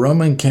 the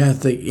Roman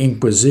Catholic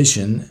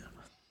Inquisition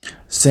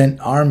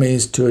sent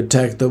armies to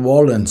attack the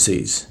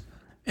Waldenses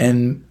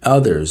and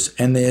others,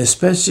 and they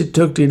especially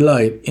took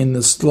delight in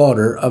the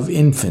slaughter of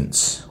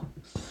infants.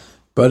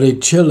 But a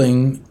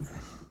chilling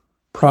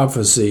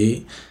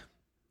prophecy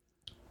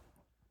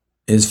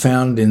is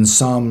found in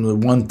Psalm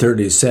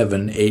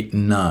 137, 8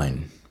 and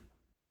 9.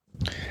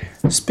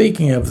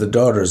 Speaking of the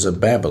daughters of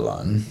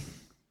Babylon,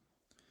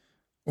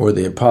 or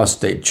the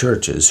apostate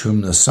churches,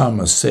 whom the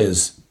psalmist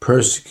says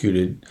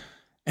persecuted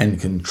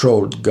and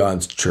controlled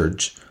God's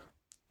church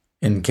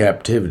in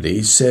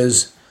captivity,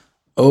 says,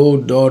 O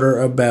daughter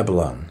of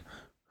Babylon,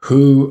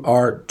 who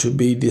art to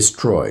be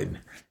destroyed,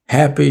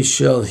 happy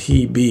shall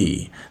he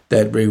be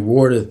that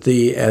rewardeth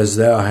thee as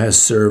thou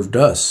hast served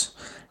us.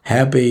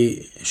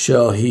 Happy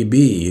shall he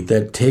be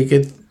that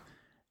taketh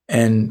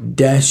and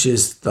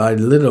dasheth thy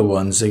little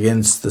ones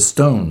against the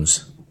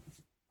stones.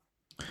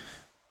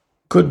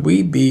 Could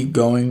we be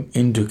going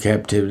into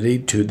captivity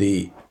to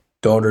the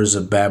daughters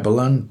of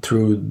Babylon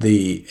through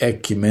the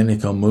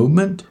ecumenical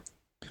movement?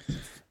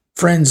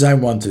 Friends, I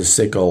want this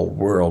sick old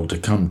world to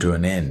come to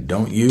an end,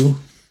 don't you?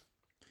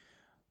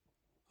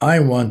 I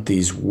want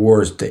these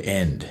wars to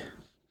end.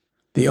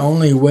 The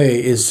only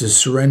way is to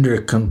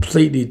surrender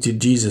completely to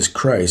Jesus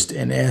Christ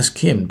and ask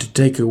Him to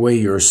take away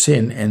your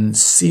sin and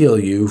seal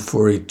you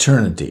for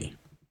eternity.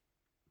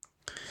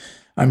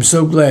 I'm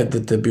so glad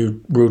that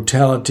the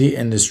brutality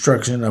and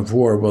destruction of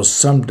war will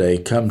someday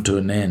come to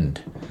an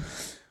end.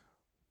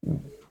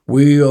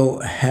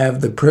 We'll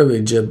have the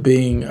privilege of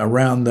being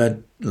around that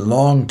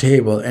long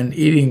table and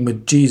eating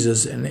with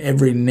Jesus and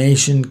every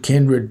nation,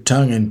 kindred,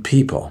 tongue, and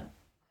people.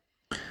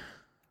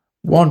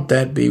 Won't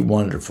that be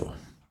wonderful?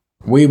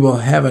 We will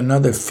have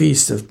another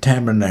Feast of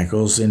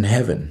Tabernacles in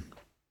heaven.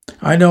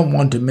 I don't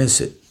want to miss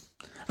it.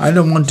 I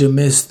don't want to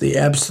miss the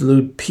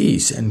absolute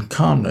peace and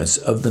calmness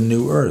of the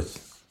new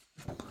earth.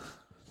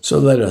 So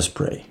let us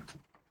pray.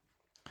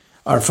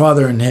 Our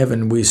Father in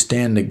heaven, we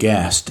stand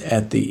aghast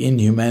at the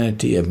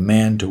inhumanity of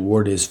man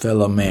toward his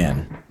fellow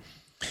man.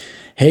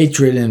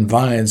 Hatred and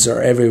violence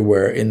are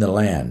everywhere in the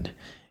land.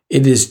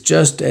 It is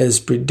just as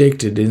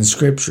predicted in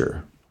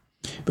Scripture.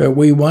 But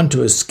we want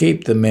to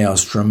escape the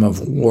maelstrom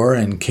of war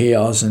and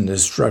chaos and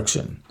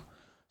destruction.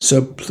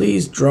 So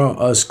please draw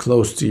us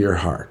close to your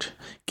heart.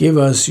 Give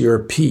us your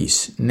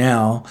peace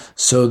now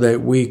so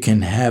that we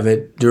can have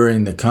it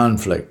during the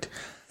conflict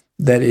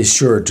that is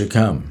sure to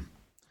come.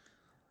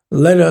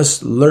 Let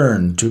us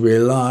learn to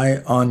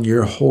rely on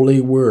your holy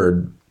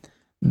word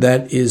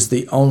that is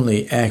the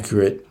only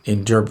accurate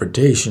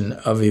interpretation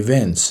of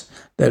events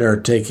that are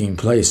taking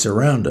place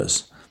around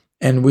us,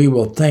 and we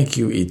will thank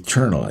you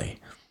eternally.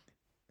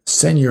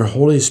 Send your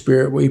Holy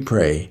Spirit, we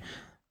pray,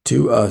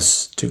 to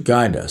us to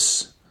guide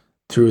us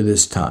through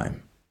this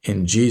time.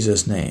 In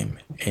Jesus' name,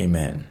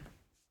 amen.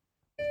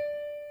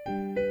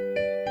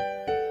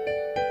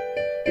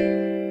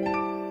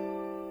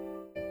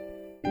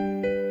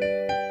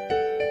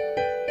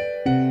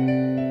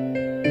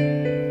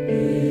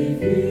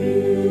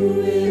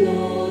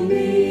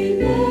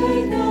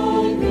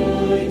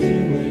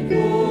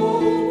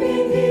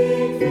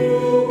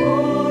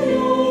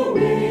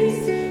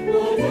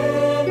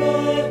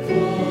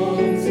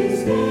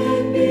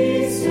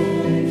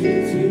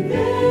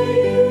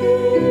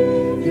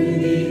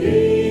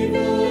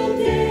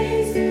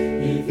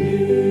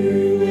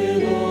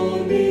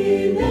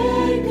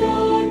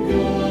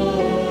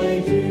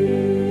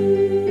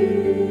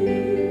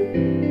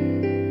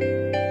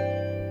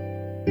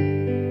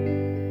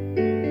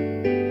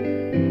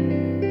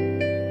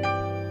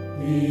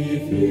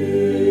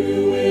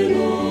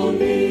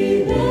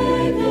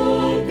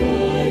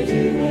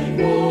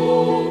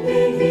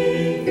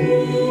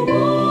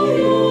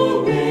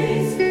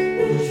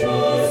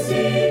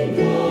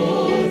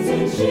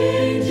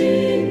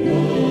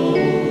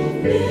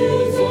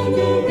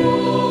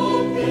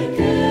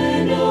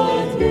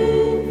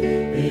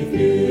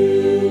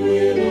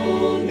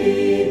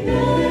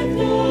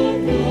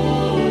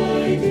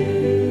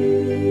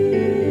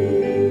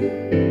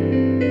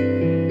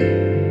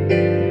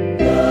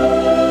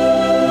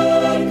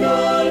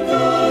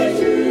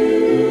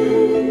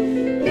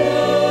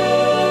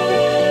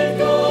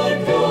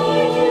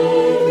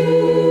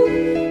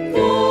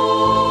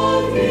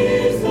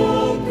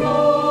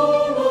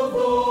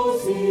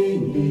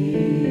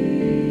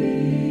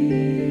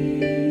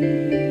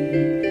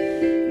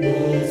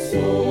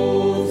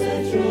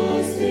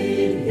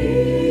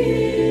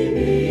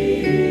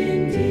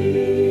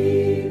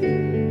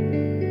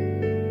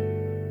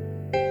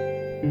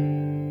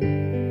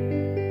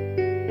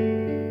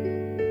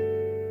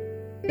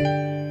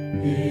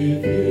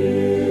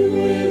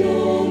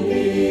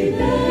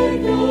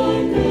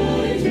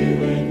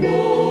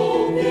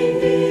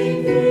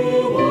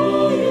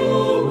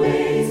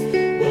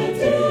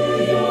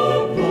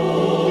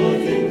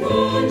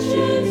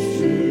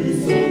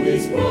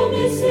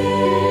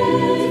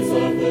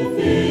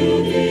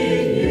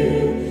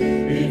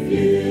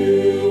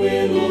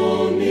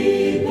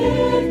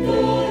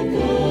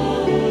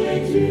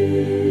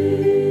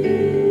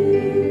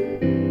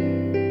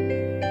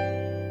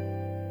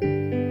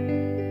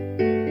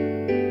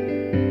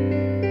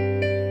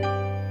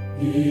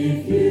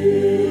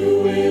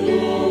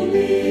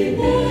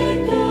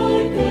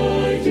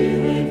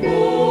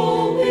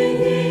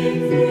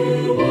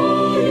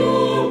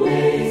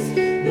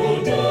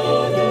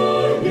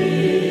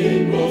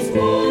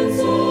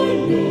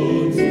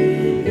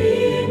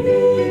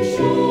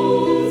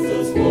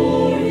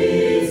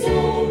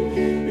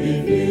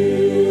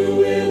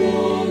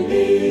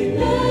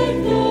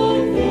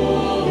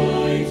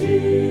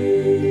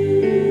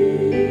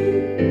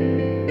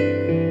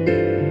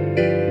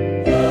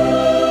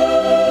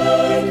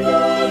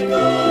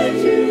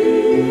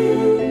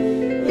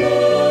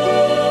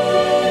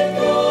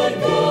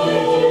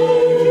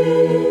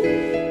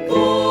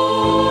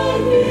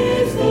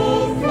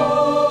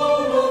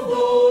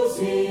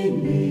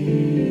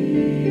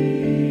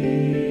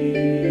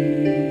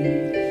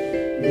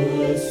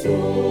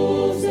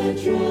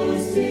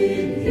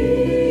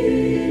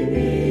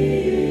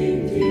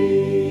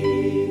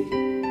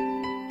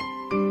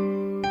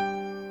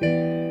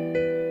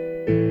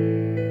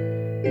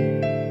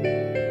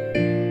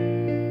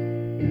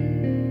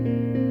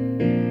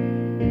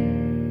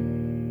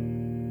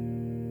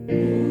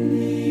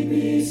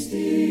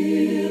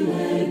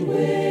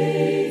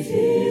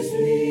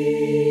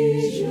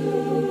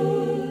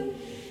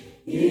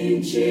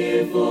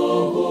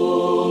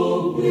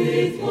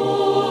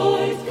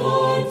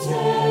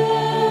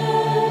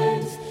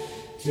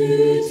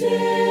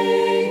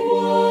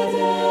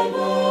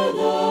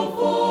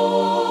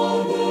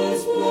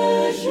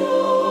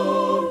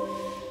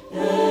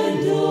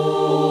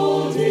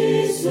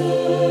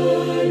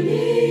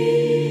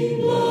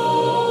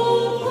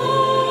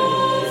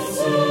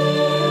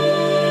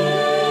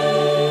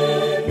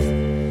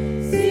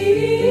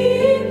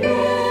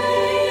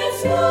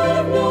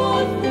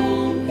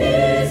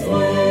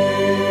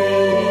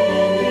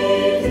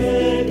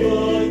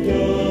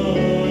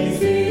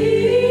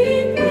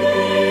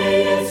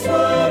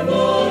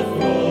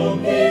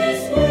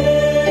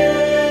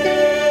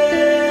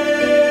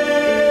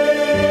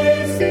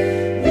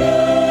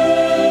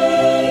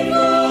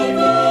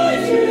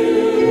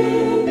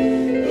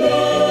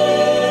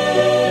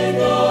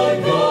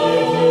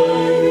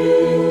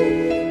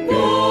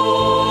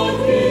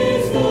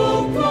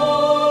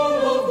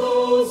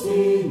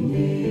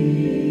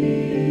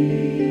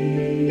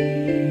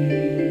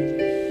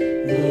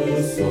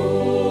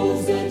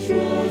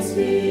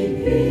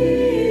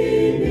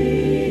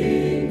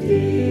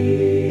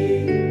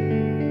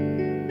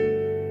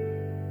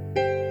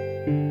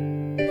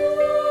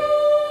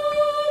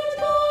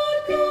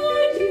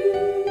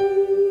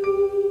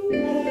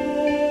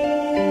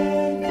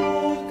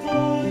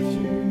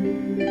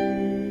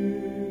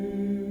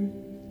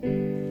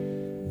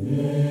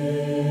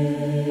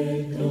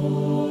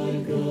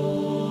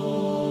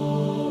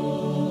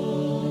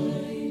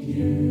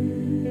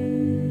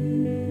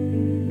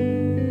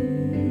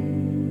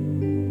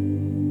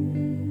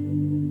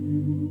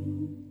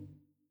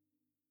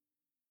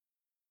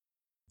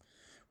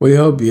 We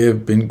hope you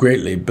have been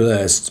greatly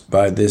blessed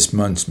by this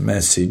month's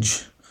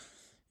message.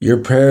 Your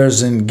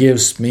prayers and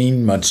gifts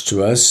mean much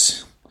to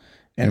us,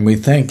 and we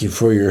thank you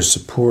for your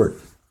support.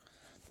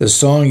 The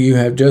song you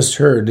have just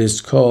heard is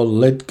called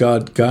Let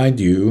God Guide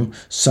You,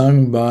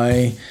 sung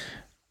by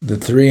the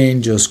Three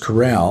Angels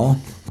Chorale.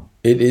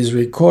 It is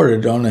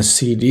recorded on a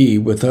CD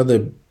with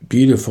other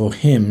beautiful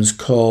hymns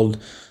called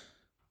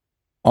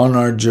On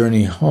Our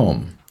Journey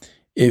Home.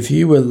 If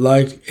you would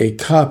like a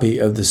copy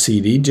of the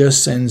CD,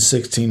 just send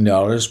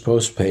 $16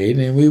 postpaid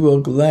and we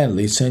will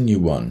gladly send you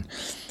one.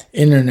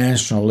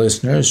 International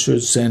listeners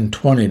should send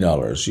 $20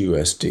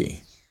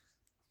 USD.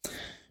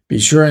 Be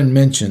sure and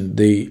mention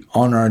the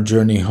On Our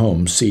Journey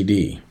Home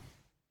CD.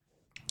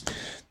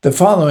 The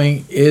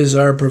following is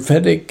our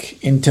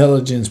prophetic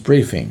intelligence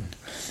briefing,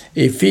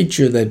 a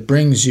feature that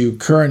brings you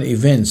current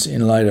events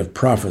in light of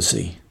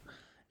prophecy,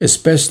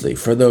 especially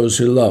for those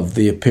who love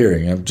the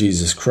appearing of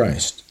Jesus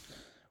Christ.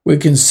 We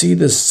can see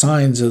the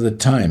signs of the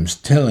times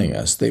telling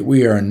us that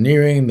we are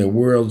nearing the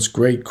world's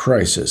great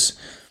crisis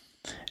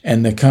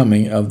and the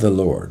coming of the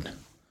Lord.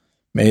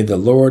 May the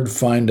Lord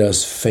find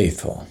us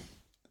faithful.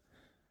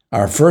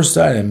 Our first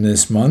item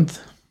this month: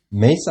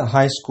 Mesa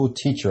High School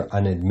teacher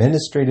on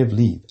administrative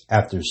leave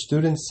after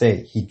students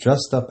say he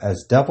dressed up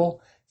as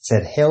devil,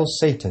 said Hail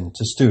Satan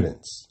to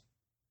students.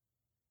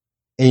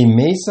 A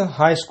Mesa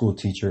High School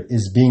teacher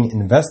is being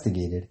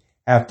investigated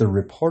after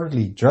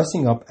reportedly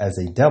dressing up as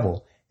a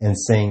devil and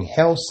saying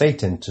Hail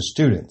Satan to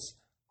students,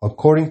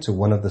 according to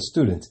one of the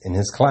students in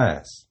his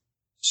class.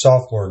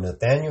 Sophomore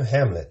Nathaniel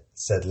Hamlet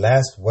said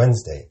last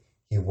Wednesday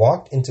he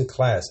walked into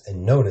class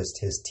and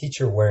noticed his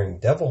teacher wearing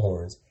devil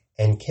horns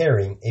and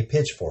carrying a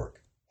pitchfork.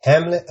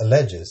 Hamlet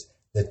alleges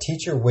the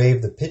teacher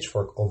waved the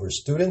pitchfork over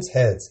students'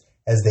 heads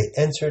as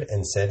they entered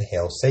and said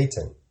Hail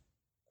Satan.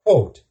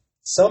 Quote,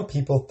 some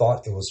people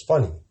thought it was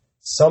funny.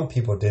 Some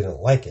people didn't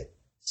like it.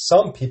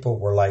 Some people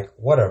were like,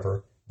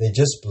 whatever, they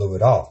just blew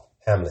it off,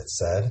 Hamlet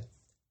said.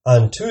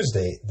 On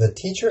Tuesday, the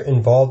teacher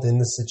involved in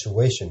the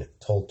situation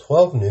told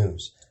 12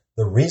 News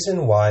the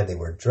reason why they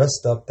were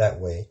dressed up that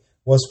way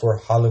was for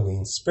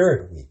Halloween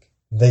Spirit Week.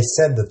 They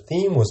said the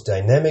theme was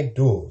dynamic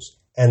duels,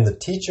 and the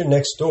teacher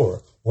next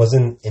door was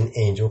in an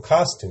angel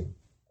costume.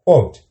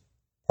 Quote,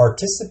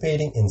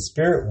 participating in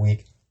Spirit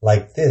Week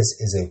like this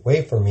is a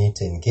way for me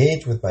to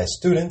engage with my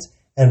students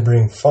and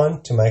bring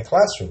fun to my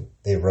classroom,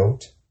 they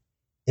wrote.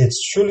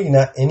 It's truly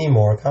not any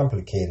more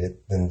complicated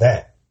than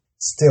that.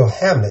 Still,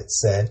 Hamlet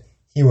said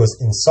he was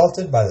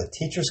insulted by the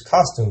teacher's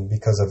costume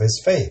because of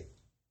his faith.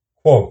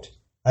 Quote,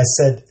 I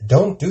said,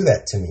 don't do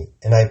that to me,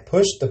 and I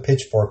pushed the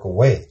pitchfork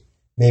away,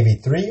 maybe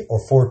 3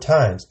 or 4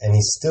 times, and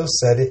he still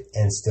said it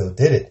and still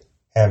did it,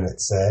 Hamlet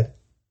said.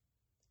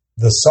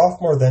 The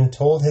sophomore then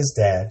told his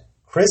dad,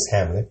 Chris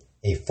Hamlet,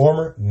 a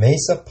former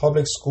Mesa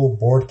Public School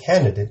Board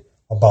candidate,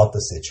 about the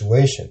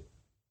situation.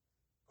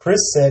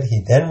 Chris said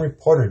he then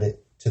reported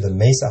it to the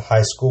Mesa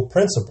High School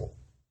principal.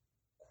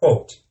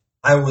 Quote,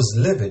 I was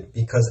livid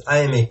because I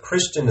am a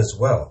Christian as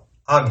well,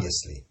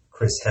 obviously,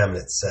 Chris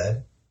Hamlet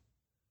said.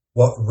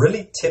 What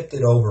really tipped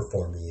it over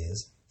for me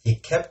is he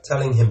kept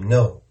telling him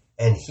no,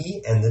 and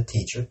he and the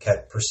teacher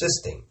kept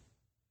persisting.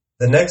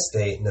 The next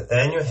day,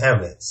 Nathaniel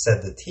Hamlet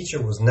said the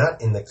teacher was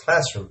not in the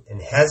classroom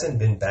and hasn't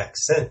been back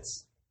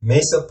since.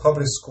 Mesa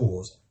Public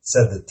Schools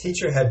said the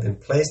teacher had been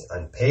placed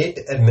on paid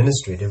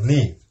administrative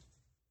leave.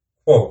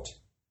 Quote,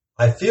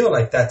 I feel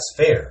like that's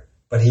fair,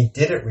 but he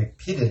did it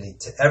repeatedly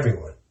to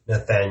everyone,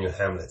 Nathaniel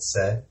Hamlet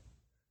said.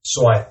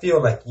 So I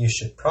feel like you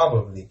should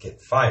probably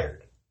get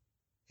fired.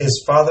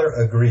 His father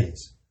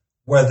agrees.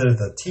 Whether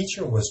the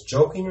teacher was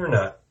joking or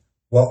not,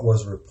 what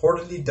was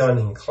reportedly done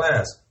in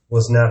class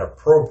was not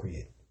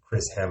appropriate,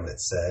 Chris Hamlet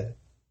said.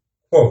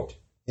 Quote,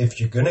 if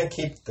you're going to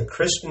keep the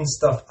Christian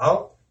stuff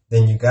out,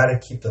 then you got to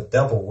keep the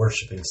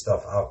devil-worshipping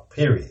stuff out,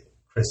 period,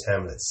 Chris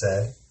Hamlet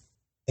said.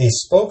 A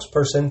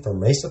spokesperson for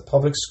Mesa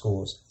Public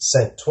Schools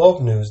sent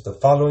 12 News the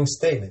following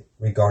statement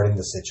regarding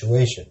the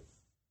situation.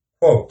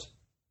 Quote,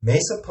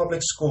 Mesa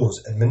Public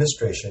Schools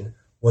administration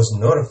was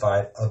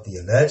notified of the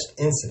alleged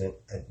incident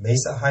at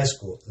Mesa High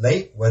School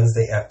late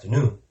Wednesday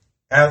afternoon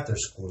after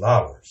school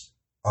hours.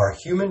 Our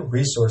Human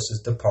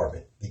Resources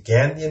Department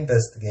began the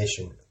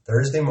investigation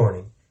Thursday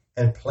morning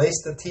and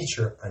placed the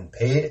teacher on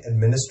paid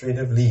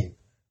administrative leave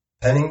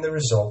pending the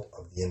result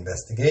of the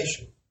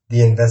investigation.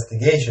 The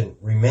investigation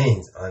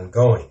remains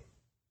ongoing.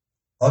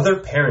 Other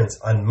parents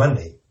on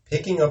Monday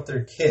picking up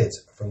their kids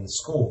from the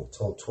school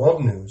told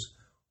 12 News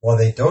while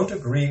they don't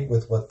agree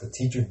with what the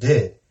teacher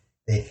did,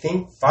 they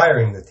think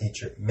firing the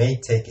teacher may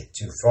take it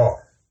too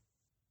far.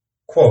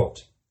 Quote,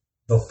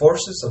 the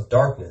forces of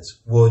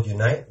darkness will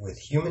unite with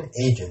human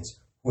agents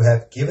who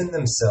have given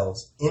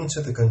themselves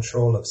into the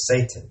control of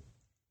Satan,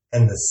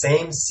 and the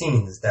same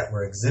scenes that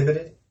were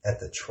exhibited at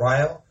the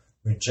trial,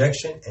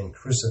 rejection, and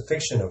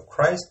crucifixion of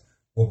Christ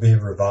will be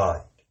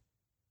revived.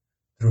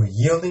 Through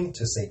yielding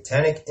to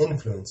satanic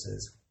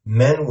influences,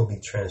 men will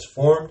be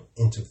transformed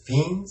into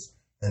fiends,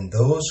 and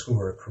those who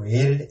were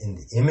created in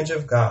the image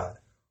of God,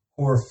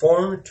 who were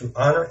formed to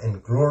honor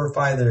and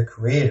glorify their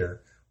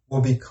Creator,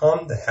 will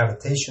become the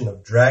habitation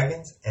of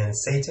dragons, and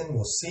Satan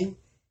will see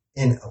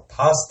in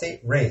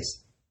apostate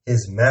race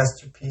his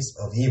masterpiece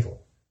of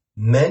evil,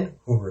 men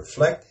who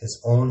reflect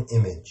his own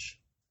image.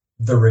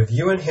 The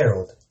Review and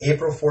Herald,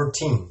 April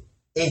 14,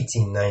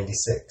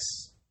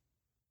 1896.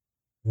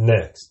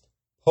 Next,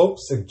 Pope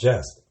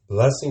suggests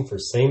blessing for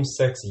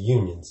same-sex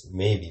unions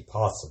may be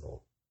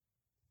possible.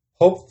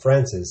 Pope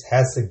Francis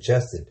has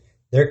suggested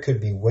there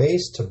could be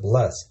ways to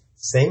bless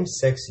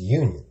same-sex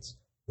unions,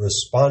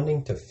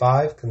 responding to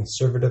 5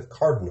 conservative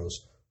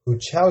cardinals who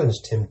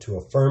challenged him to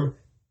affirm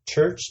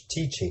church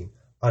teaching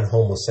on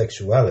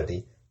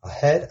homosexuality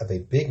ahead of a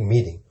big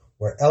meeting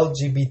where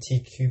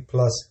LGBTQ+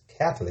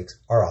 Catholics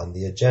are on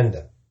the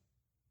agenda.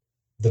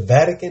 The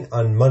Vatican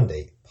on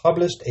Monday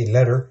published a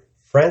letter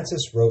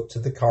Francis wrote to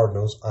the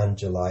cardinals on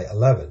July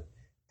 11,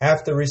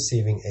 after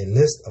receiving a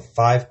list of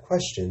 5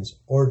 questions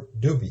or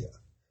dubia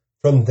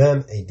from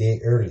them a day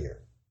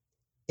earlier.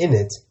 In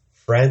it,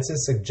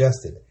 Francis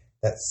suggested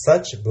that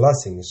such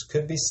blessings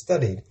could be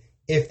studied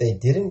if they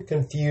didn't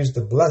confuse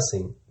the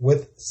blessing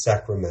with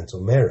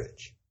sacramental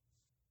marriage.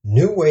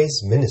 New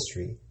Ways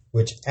Ministry,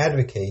 which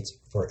advocates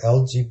for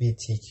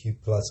LGBTQ+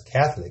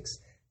 Catholics,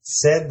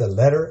 said the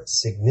letter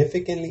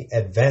significantly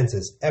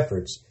advances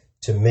efforts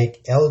to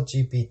make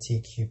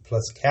LGBTQ+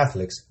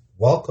 Catholics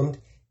welcomed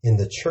in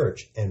the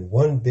church and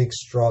one big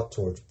straw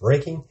towards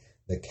breaking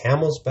the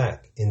camel's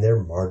back in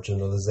their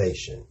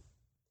marginalization.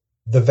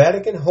 The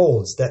Vatican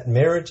holds that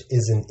marriage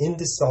is an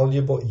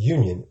indissoluble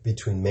union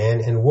between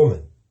man and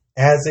woman.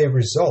 As a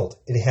result,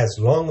 it has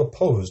long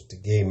opposed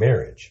gay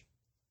marriage.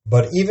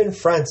 But even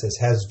Francis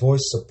has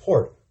voiced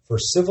support for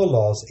civil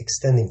laws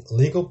extending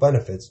legal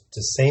benefits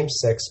to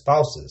same-sex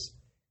spouses,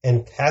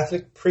 and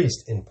Catholic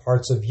priests in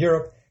parts of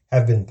Europe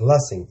have been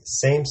blessing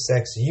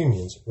same-sex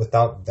unions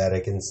without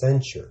Vatican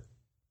censure.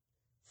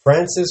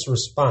 Francis'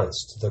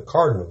 response to the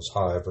cardinals,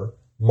 however,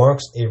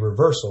 marks a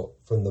reversal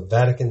from the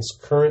Vatican's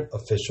current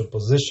official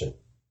position.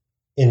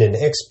 In an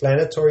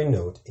explanatory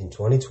note in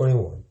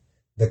 2021,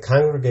 the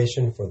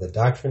Congregation for the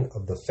Doctrine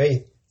of the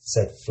Faith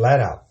said flat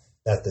out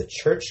that the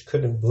Church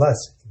couldn't bless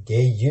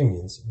gay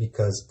unions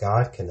because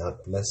God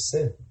cannot bless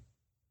sin.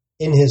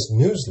 In his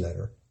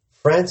newsletter,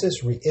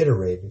 Francis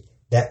reiterated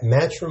that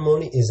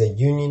matrimony is a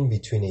union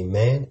between a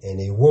man and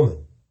a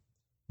woman.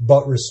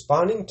 But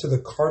responding to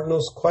the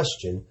cardinal's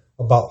question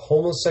about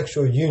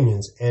homosexual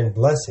unions and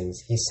blessings,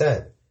 he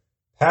said,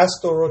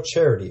 "Pastoral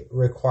charity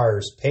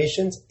requires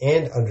patience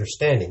and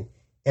understanding,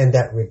 and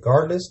that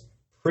regardless,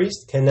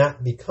 priests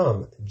cannot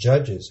become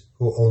judges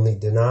who only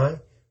deny,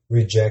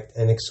 reject,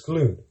 and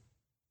exclude.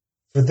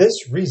 For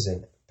this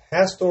reason,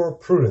 pastoral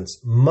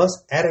prudence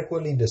must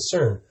adequately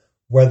discern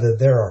whether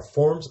there are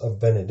forms of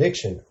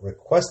benediction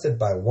requested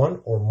by one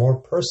or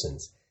more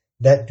persons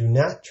that do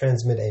not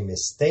transmit a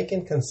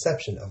mistaken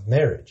conception of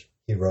marriage,"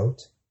 he wrote.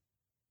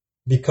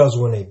 Because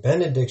when a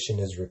benediction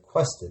is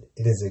requested,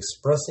 it is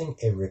expressing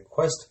a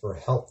request for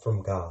help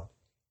from God,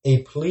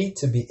 a plea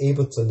to be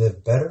able to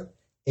live better,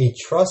 a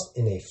trust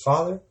in a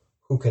Father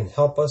who can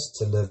help us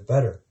to live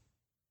better.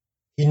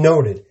 He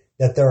noted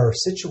that there are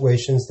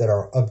situations that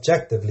are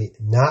objectively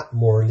not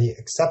morally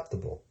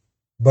acceptable.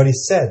 But he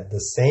said the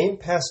same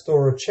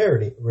pastoral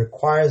charity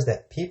requires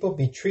that people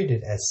be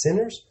treated as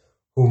sinners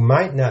who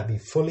might not be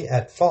fully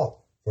at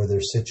fault for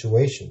their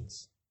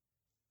situations.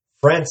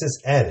 Francis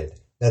added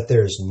that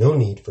there is no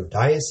need for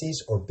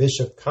diocese or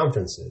bishop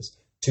conferences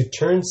to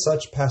turn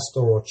such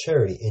pastoral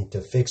charity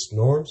into fixed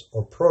norms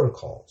or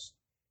protocols,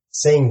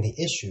 saying the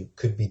issue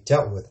could be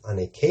dealt with on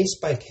a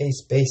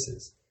case-by-case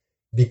basis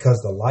because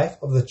the life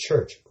of the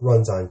Church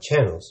runs on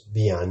channels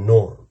beyond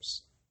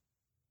norms.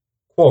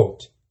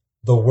 Quote,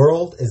 "The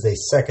world is a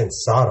second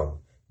Sodom.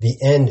 The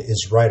end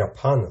is right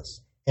upon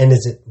us. And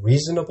is it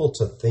reasonable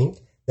to think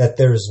that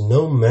there is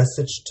no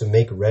message to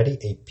make ready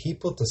a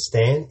people to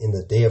stand in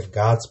the day of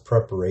God's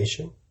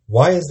preparation?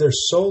 Why is there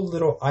so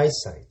little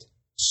eyesight,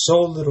 so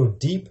little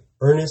deep,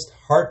 earnest,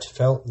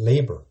 heartfelt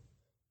labor?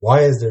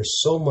 Why is there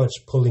so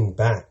much pulling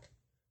back?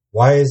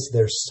 Why is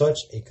there such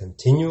a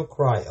continual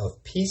cry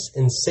of peace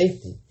and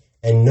safety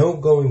and no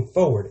going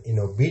forward in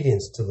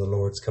obedience to the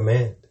Lord's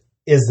command?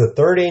 Is the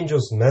third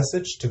angel's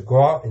message to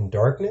go out in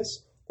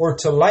darkness or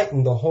to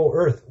lighten the whole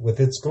earth with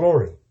its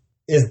glory?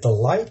 Is the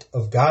light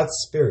of God's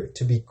Spirit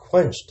to be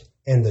quenched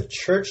and the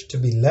church to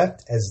be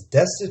left as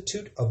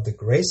destitute of the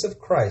grace of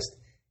Christ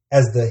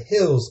as the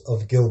hills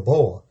of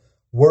Gilboa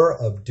were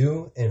of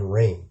dew and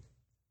rain?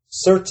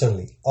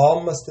 Certainly,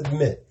 all must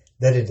admit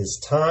that it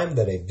is time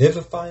that a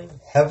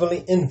vivifying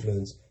heavenly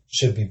influence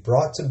should be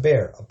brought to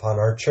bear upon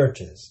our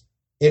churches.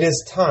 It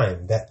is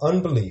time that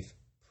unbelief,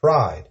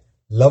 pride,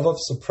 love of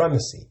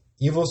supremacy,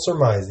 evil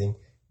surmising,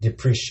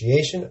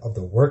 depreciation of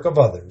the work of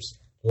others,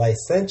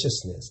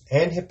 licentiousness,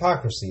 and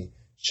hypocrisy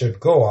should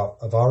go out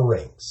of our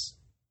ranks.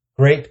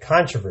 Great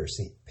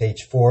Controversy,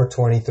 page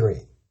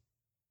 423.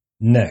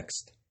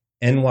 Next,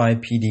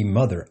 NYPD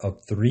mother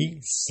of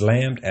 3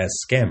 slammed as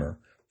scammer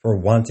for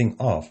wanting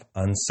off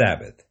on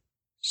Sabbath.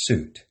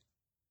 Suit.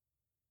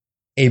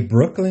 A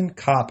Brooklyn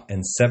cop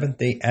and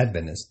Seventh-day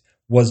Adventist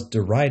was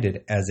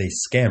derided as a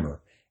scammer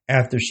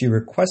after she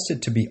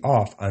requested to be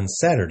off on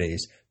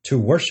Saturdays to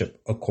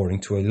worship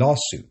according to a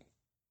lawsuit.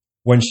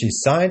 When she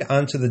signed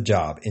onto the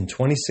job in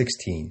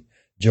 2016,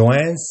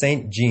 Joanne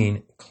St.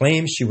 Jean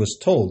claimed she was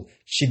told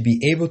she'd be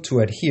able to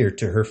adhere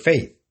to her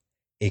faith,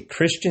 a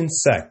Christian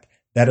sect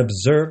that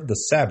observed the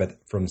Sabbath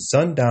from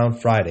sundown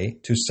Friday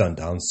to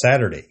sundown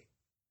Saturday.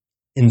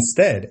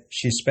 Instead,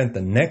 she spent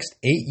the next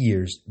 8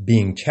 years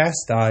being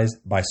chastised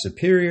by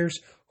superiors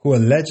who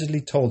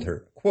allegedly told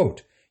her,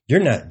 quote, "You're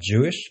not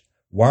Jewish.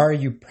 Why are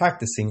you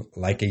practicing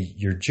like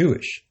you're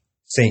Jewish?"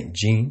 St.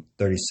 Jean,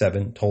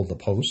 37, told the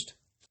Post.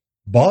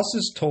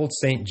 Bosses told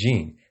St.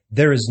 Jean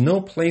there is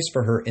no place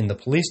for her in the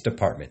police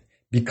department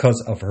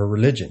because of her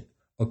religion,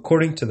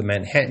 according to the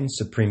Manhattan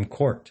Supreme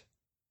Court.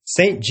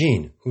 St.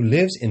 Jean, who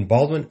lives in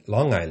Baldwin,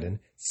 Long Island,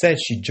 said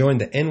she joined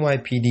the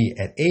NYPD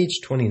at age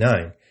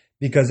 29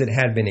 because it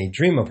had been a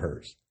dream of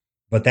hers,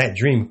 but that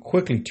dream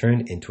quickly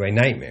turned into a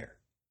nightmare.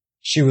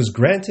 She was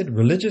granted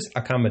religious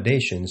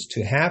accommodations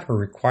to have her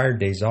required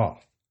days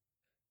off.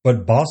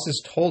 But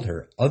bosses told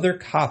her other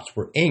cops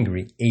were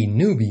angry a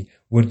newbie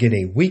would get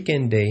a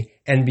weekend day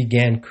and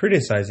began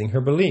criticizing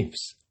her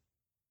beliefs.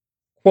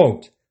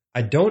 Quote,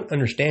 "I don't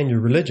understand your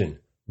religion,"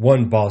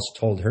 one boss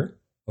told her,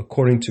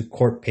 according to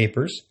court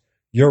papers.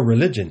 "Your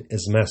religion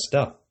is messed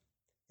up."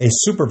 A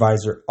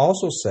supervisor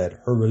also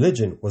said her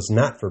religion was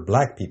not for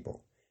black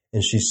people,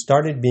 and she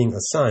started being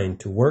assigned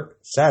to work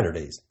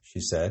Saturdays, she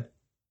said.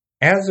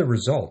 As a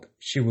result,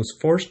 she was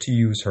forced to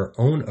use her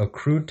own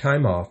accrued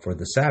time off for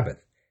the Sabbath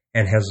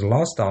and has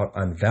lost out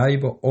on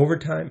valuable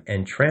overtime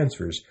and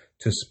transfers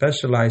to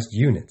specialized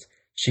units,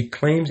 she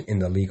claims in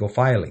the legal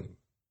filing.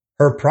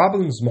 Her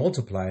problems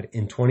multiplied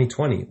in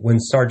 2020 when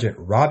Sergeant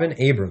Robin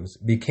Abrams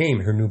became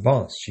her new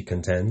boss, she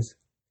contends.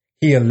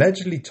 He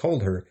allegedly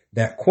told her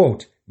that,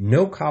 quote,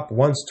 "No cop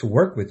wants to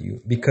work with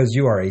you because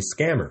you are a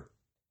scammer."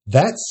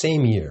 That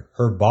same year,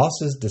 her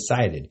bosses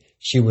decided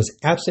she was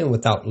absent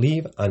without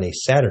leave on a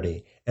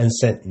Saturday and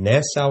sent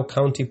Nassau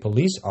County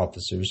police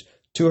officers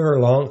to her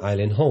Long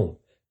Island home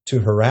to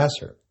harass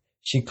her,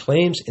 she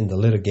claims in the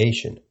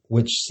litigation,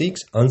 which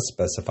seeks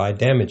unspecified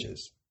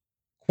damages.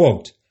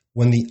 Quote,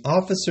 "When the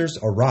officers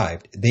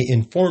arrived, they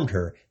informed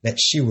her that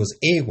she was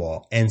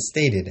AWOL and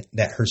stated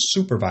that her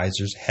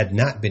supervisors had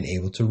not been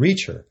able to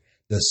reach her,"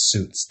 the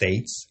suit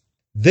states.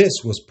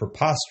 This was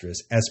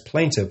preposterous as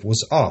plaintiff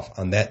was off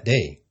on that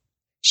day.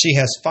 She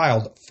has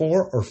filed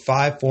 4 or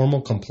 5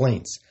 formal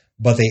complaints,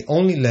 but they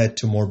only led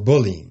to more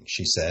bullying,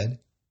 she said.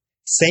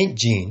 St.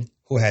 Jean,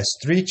 who has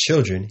 3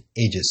 children,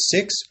 ages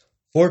 6,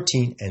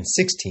 14, and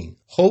 16,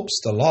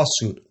 hopes the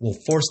lawsuit will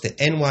force the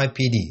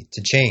NYPD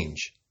to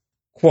change.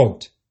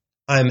 Quote,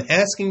 "I'm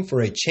asking for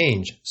a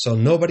change so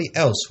nobody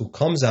else who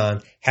comes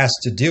on has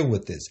to deal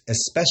with this,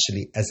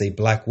 especially as a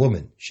black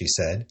woman," she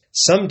said.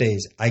 "Some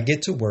days I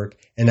get to work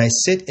and I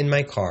sit in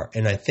my car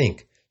and I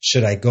think,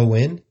 should I go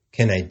in?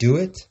 Can I do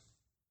it?"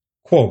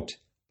 Quote,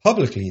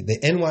 "Publicly,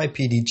 the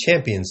NYPD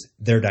champions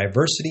their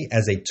diversity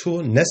as a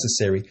tool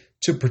necessary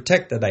to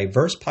protect the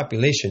diverse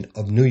population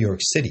of New York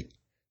City,"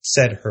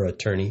 said her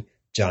attorney,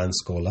 John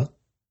Scola.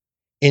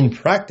 In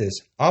practice,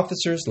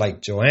 officers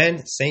like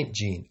Joanne St.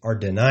 Jean are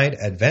denied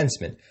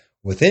advancement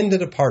within the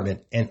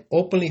department and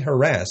openly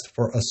harassed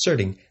for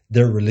asserting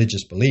their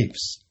religious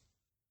beliefs.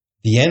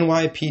 The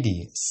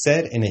NYPD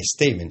said in a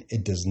statement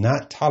it does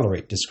not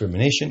tolerate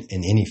discrimination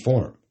in any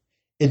form.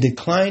 It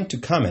declined to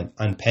comment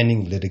on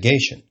pending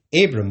litigation.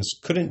 Abrams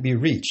couldn't be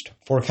reached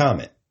for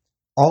comment.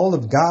 All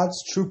of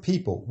God's true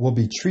people will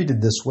be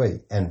treated this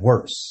way and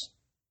worse.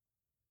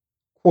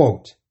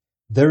 Quote,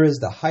 "There is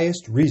the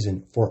highest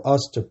reason for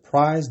us to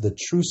prize the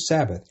true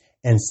Sabbath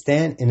and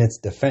stand in its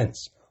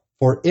defense,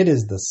 for it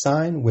is the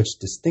sign which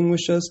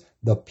distinguishes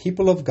the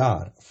people of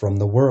God from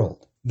the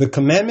world. The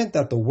commandment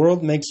that the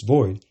world makes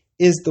void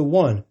is the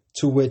one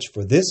to which,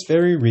 for this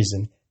very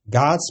reason,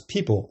 God's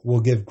people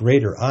will give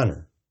greater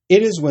honor.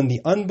 It is when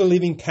the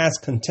unbelieving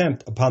cast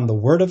contempt upon the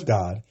word of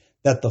God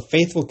that the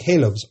faithful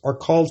Calebs are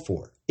called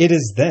for. It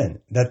is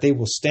then that they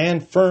will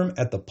stand firm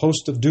at the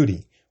post of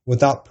duty,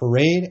 without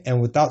parade and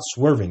without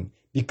swerving,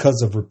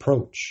 because of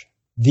reproach.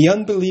 The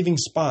unbelieving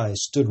spy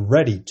stood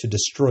ready to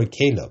destroy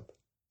Caleb.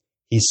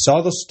 He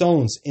saw the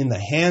stones in the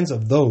hands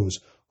of those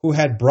who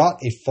had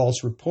brought a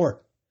false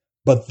report,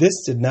 but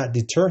this did not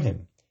deter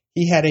him.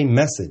 He had a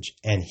message,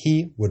 and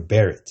he would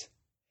bear it.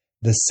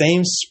 The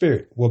same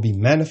spirit will be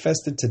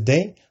manifested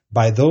today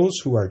by those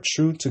who are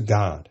true to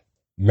God."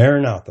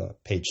 Maranatha,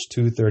 page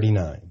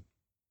 239.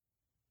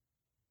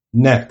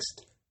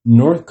 Next,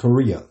 North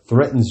Korea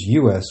threatens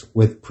U.S.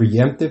 with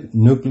preemptive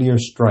nuclear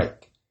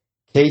strike.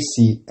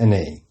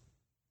 KCNA.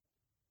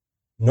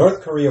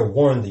 North Korea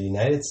warned the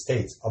United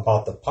States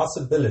about the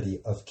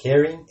possibility of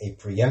carrying a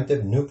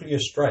preemptive nuclear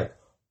strike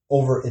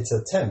over its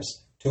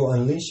attempts to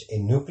unleash a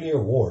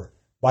nuclear war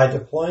by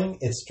deploying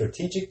its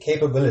strategic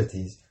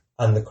capabilities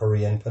on the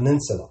Korean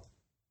peninsula.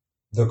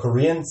 The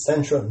Korean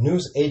Central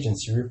News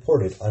Agency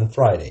reported on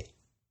Friday.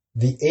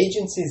 The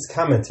agency's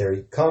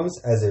commentary comes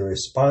as a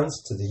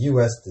response to the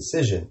U.S.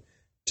 decision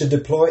to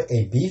deploy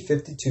a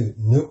B-52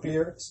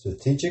 nuclear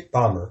strategic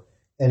bomber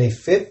and a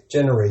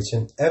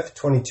fifth-generation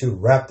F-22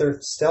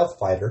 Raptor stealth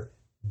fighter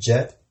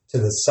jet to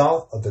the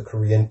south of the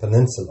Korean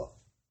Peninsula.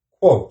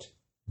 Quote,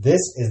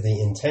 "This is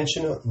the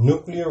intentional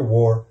nuclear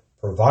war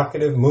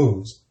provocative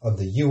moves of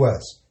the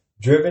U.S.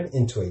 driven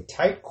into a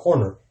tight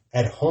corner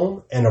at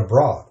home and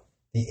abroad,"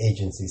 the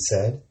agency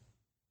said.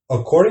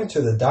 According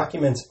to the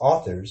document's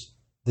authors,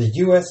 the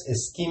U.S.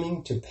 is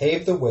scheming to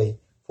pave the way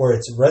for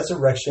its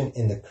resurrection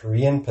in the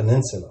Korean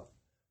Peninsula,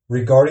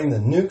 regarding the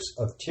nukes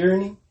of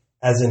tyranny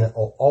as an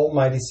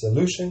almighty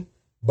solution,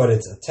 but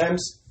its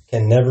attempts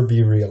can never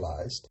be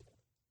realized.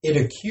 It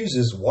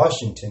accuses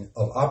Washington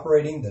of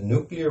operating the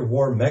nuclear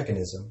war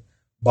mechanism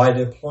by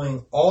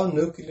deploying all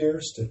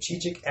nuclear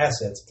strategic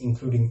assets,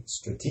 including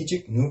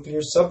strategic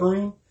nuclear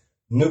submarine,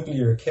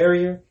 nuclear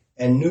carrier,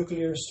 and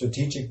nuclear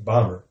strategic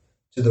bomber,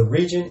 to the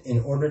region in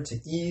order to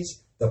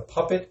ease the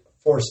puppet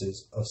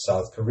forces of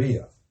South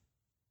Korea.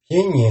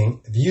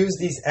 Pyongyang views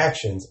these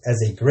actions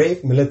as a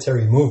grave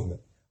military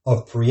movement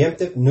of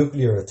preemptive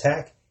nuclear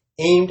attack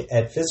aimed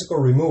at physical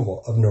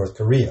removal of North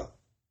Korea.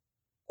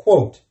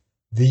 Quote,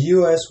 "The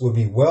U.S. will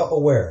be well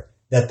aware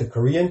that the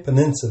Korean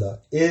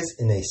Peninsula is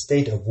in a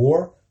state of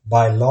war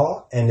by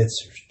law, and its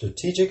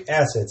strategic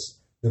assets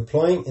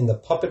deploying in the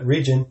puppet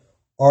region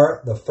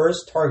are the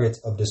first targets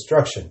of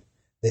destruction,"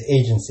 the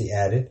agency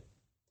added.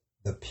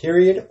 The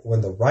period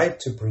when the right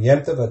to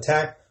preemptive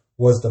attack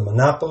was the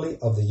monopoly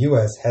of the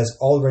U.S. has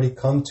already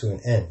come to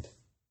an end.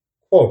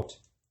 Quote,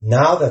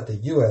 "Now that the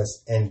U.S.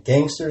 and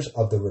gangsters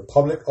of the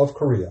Republic of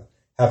Korea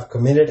have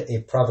committed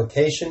a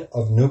provocation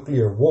of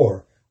nuclear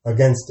war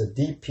against the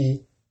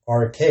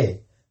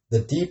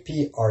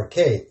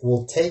DPRK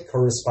will take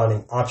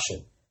corresponding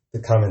action,"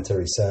 the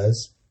commentary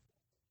says.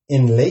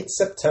 In late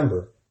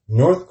September,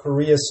 North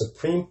Korea's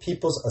Supreme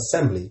People's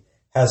Assembly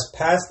has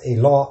passed a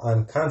law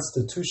on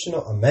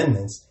constitutional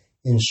amendments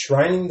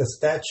enshrining the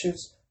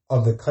statutes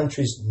of the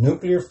country's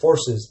nuclear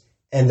forces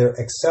and their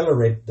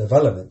accelerated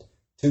development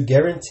to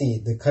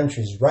guarantee the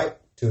country's right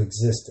to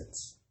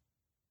existence.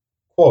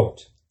 Quote,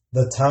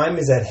 "The time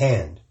is at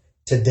hand.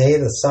 Today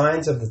the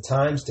signs of the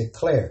times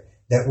declare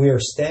that we are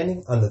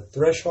standing on the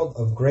threshold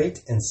of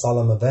great and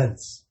solemn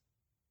events.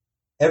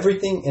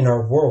 Everything in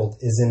our world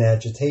is in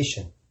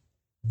agitation.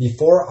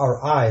 Before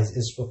our eyes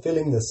is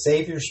fulfilling the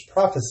Savior's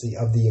prophecy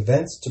of the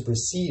events to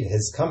precede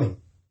his coming.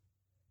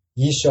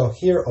 Ye shall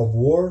hear of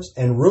wars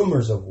and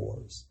rumors of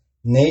wars.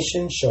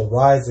 Nation shall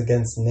rise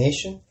against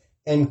nation,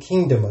 and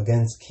kingdom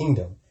against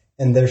kingdom,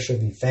 and there shall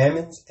be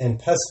famines and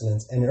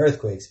pestilence and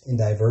earthquakes in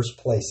diverse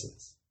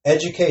places."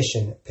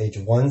 Education, page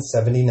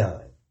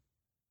 179.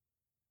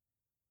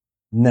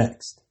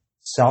 Next,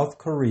 South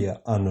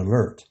Korea on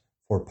alert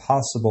for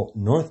possible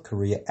North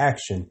Korea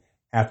action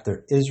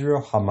after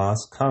Israel-Hamas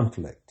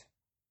conflict.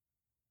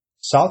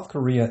 South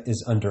Korea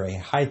is under a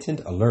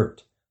heightened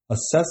alert,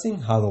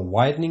 assessing how the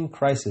widening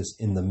crisis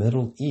in the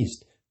Middle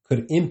East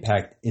could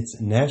impact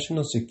its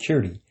national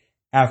security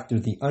after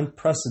the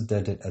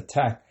unprecedented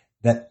attack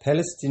that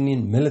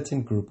Palestinian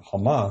militant group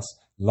Hamas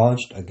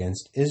launched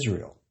against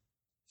Israel.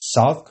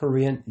 South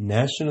Korean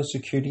National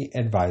Security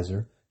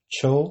Advisor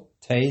Cho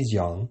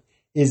Tae-jong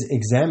is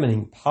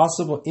examining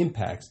possible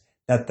impacts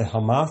that the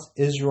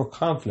Hamas-Israel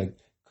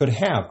conflict could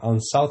have on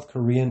South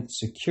Korean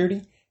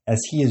security as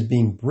he is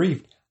being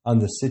briefed on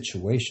the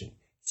situation,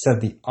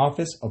 said the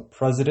Office of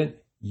President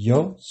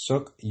Yoon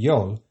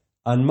Suk-yeol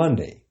on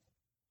Monday.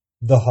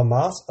 The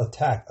Hamas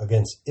attack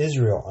against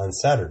Israel on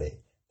Saturday,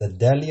 the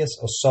deadliest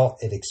assault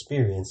it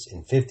experienced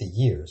in 50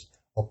 years,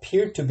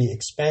 appeared to be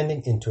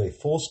expanding into a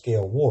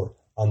full-scale war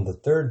on the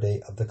third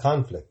day of the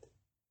conflict.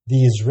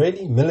 The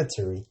Israeli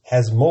military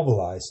has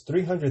mobilized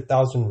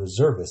 300,000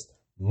 reservists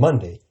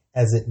Monday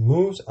as it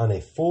moves on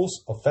a full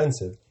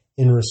offensive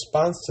in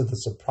response to the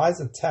surprise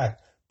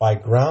attack by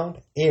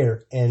ground,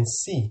 air, and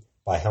sea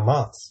by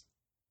Hamas.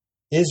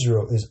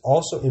 Israel is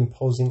also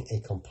imposing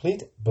a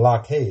complete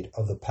blockade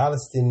of the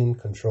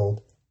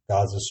Palestinian-controlled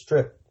Gaza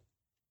Strip.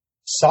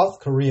 South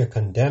Korea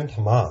condemned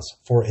Hamas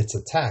for its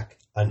attack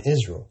on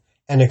Israel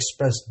and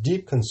expressed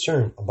deep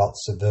concern about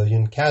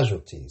civilian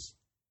casualties.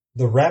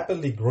 The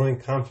rapidly growing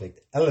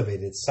conflict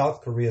elevated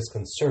South Korea's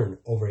concern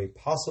over a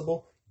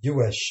possible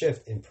U.S.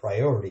 shift in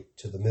priority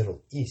to the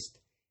Middle East,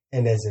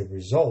 and as a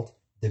result,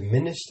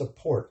 diminished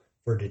support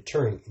for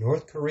deterring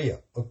North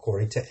Korea,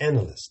 according to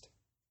analysts.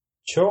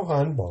 Cho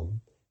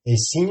Han-bum, a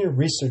senior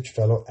research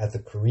fellow at the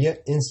Korea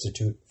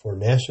Institute for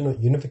National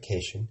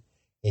Unification,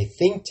 a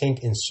think tank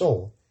in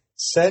Seoul,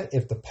 said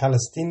if the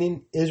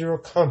Palestinian-Israel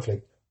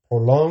conflict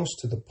prolongs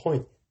to the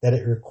point that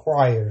it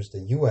requires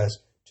the U.S.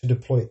 to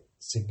deploy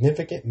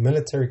significant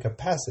military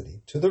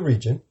capacity to the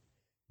region,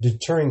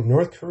 deterring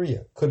North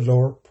Korea could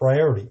lower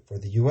priority for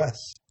the U.S.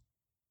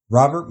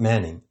 Robert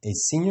Manning, a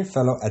senior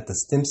fellow at the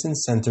Stimson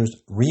Center's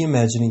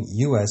Reimagining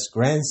U.S.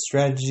 Grand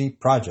Strategy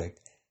Project,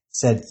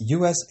 said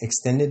U.S.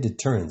 extended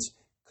deterrence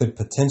could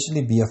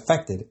potentially be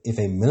affected if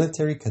a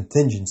military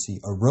contingency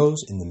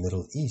arose in the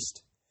Middle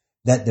East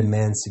that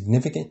demands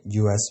significant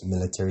U.S.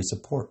 military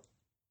support.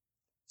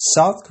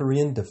 South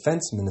Korean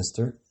Defense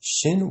Minister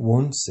Shin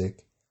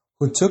Won-sik,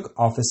 who took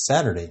office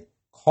Saturday,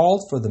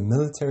 called for the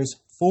military's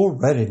full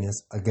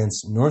readiness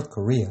against North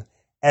Korea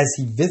as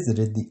he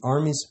visited the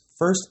Army's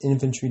 1st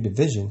Infantry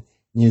Division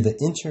near the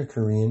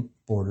inter-Korean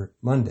border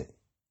Monday.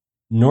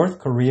 North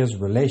Korea's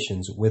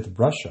relations with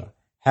Russia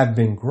have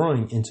been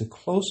growing into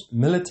close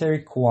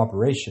military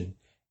cooperation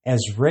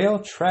as rail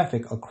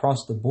traffic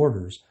across the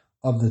borders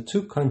of the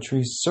two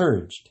countries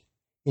surged,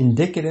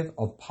 indicative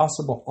of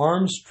possible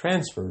arms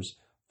transfers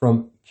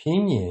from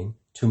Pyongyang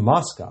to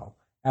Moscow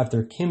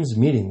after Kim's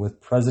meeting with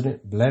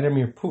President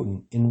Vladimir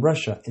Putin in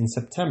Russia in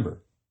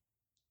September.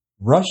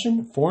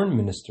 Russian Foreign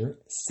Minister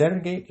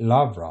Sergei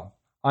Lavrov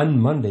on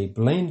Monday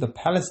blamed the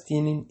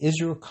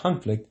Palestinian-Israel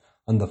conflict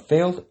on the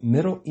failed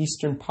Middle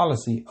Eastern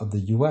policy of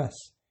the U.S.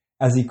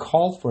 as he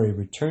called for a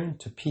return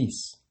to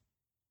peace.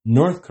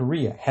 North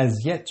Korea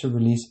has yet to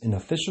release an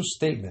official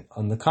statement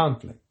on the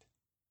conflict.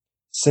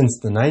 Since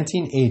the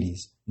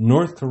 1980s,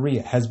 North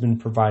Korea has been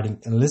providing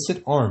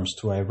illicit arms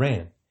to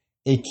Iran,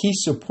 a key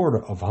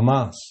supporter of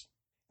Hamas,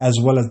 as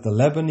well as the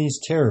Lebanese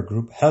terror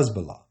group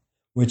Hezbollah,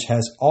 which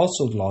has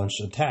also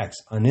launched attacks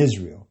on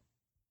Israel.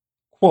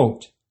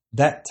 Quote,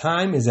 "That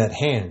time is at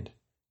hand.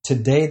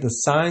 Today the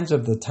signs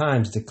of the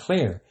times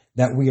declare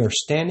that we are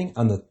standing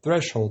on the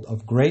threshold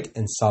of great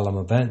and solemn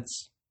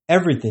events.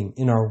 Everything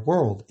in our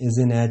world is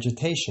in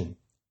agitation.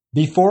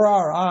 Before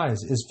our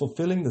eyes is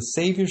fulfilling the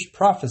Savior's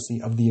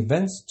prophecy of the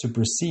events to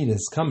precede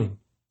his coming.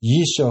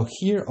 Ye shall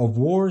hear of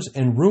wars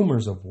and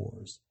rumors of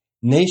wars.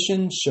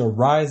 Nation shall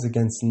rise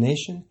against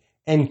nation,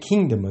 and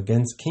kingdom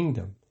against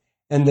kingdom.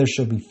 And there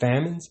shall be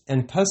famines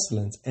and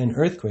pestilence and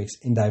earthquakes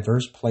in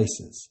diverse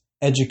places."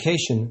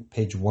 Education,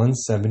 page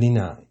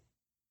 179.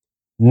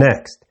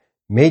 Next,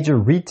 major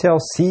retail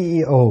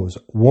CEOs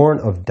warn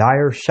of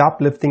dire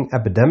shoplifting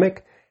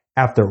epidemic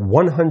after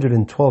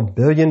 $112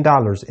 billion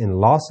in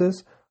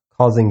losses,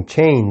 causing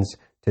chains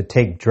to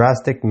take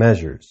drastic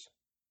measures.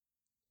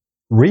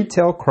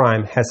 Retail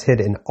crime has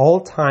hit an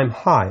all-time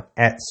high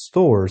as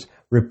stores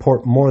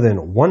report more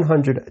than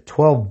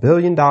 $112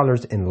 billion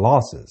in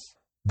losses.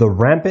 The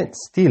rampant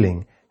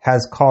stealing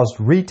has caused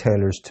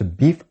retailers to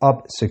beef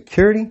up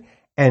security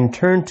and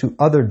turn to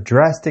other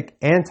drastic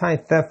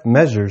anti-theft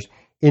measures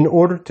in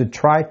order to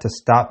try to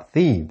stop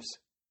thieves.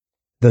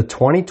 The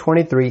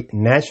 2023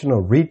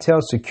 National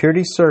Retail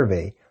Security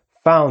Survey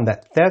found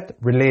that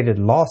theft-related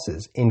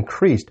losses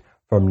increased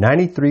from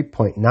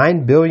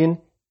 $93.9 billion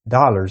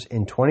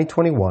in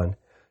 2021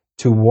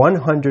 to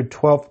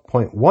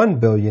 $112.1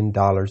 billion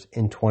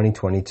in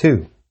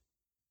 2022.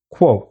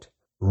 Quote,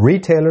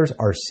 "Retailers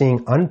are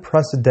seeing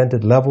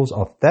unprecedented levels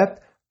of theft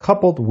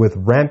coupled with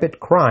rampant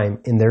crime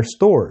in their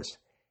stores,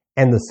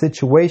 and the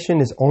situation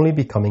is only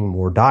becoming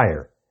more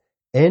dire,"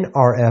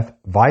 NRF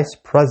Vice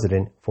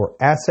President for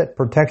Asset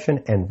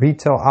Protection and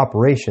Retail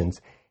Operations,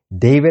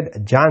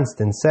 David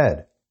Johnston,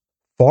 said.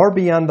 Far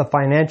beyond the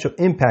financial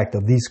impact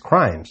of these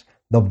crimes,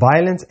 the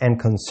violence and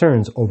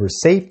concerns over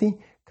safety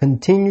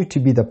continue to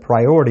be the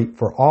priority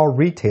for all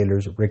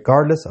retailers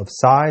regardless of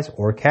size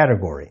or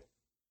category.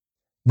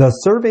 The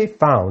survey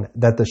found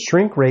that the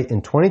shrink rate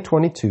in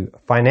 2022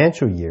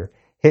 financial year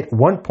hit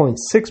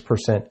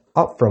 1.6%,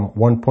 up from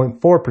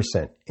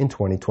 1.4% in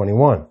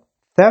 2021.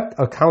 Theft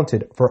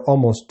accounted for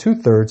almost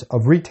 2/3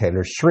 of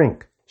retailers'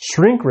 shrink.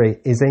 Shrink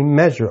rate is a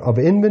measure of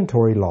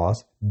inventory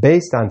loss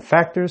based on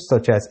factors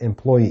such as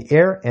employee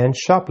error and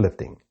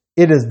shoplifting.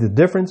 It is the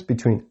difference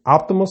between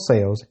optimal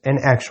sales and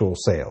actual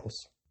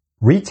sales.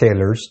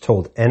 Retailers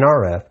told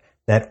NRF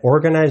that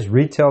organized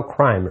retail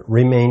crime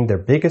remained their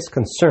biggest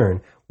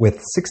concern,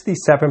 with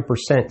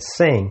 67%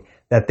 saying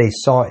that they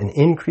saw an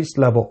increased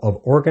level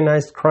of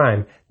organized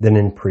crime than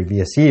in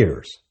previous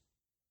years.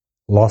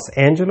 Los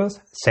Angeles,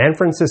 San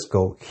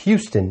Francisco,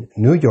 Houston,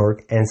 New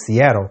York, and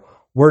Seattle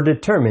were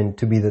determined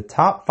to be the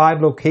top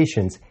 5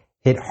 locations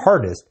hit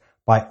hardest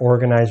by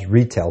organized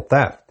retail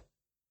theft.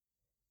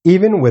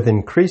 Even with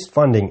increased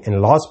funding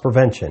in loss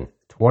prevention,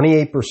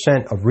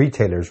 28% of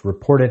retailers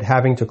reported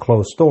having to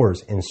close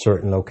stores in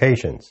certain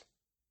locations.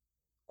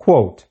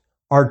 Quote,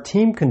 "Our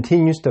team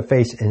continues to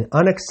face an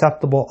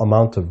unacceptable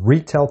amount of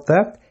retail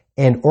theft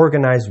and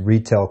organized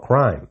retail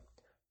crime,"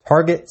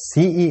 Target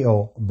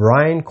CEO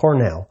Brian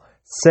Cornell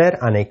said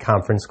on a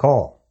conference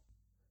call.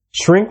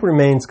 Shrink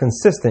remains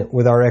consistent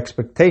with our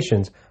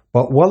expectations,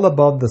 but well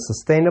above the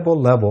sustainable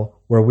level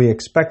where we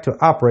expect to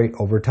operate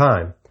over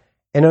time.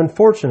 And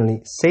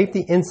unfortunately,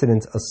 safety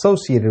incidents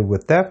associated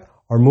with theft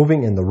are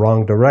moving in the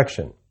wrong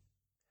direction.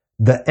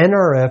 The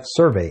NRF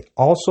survey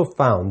also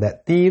found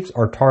that thieves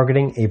are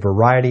targeting a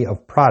variety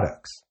of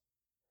products.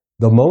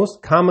 The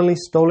most commonly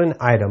stolen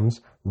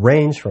items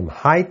range from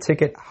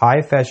high-ticket,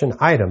 high-fashion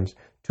items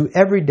to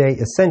everyday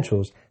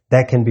essentials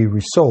that can be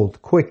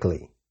resold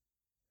quickly.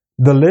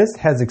 The list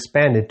has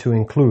expanded to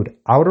include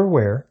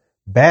outerwear,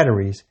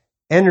 batteries,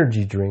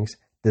 energy drinks,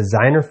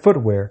 designer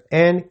footwear,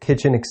 and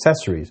kitchen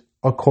accessories,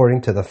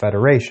 according to the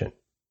Federation.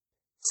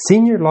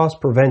 Senior loss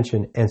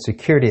prevention and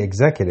security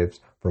executives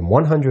from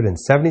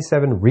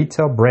 177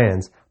 retail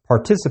brands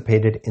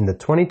participated in the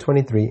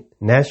 2023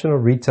 National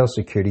Retail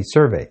Security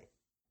Survey.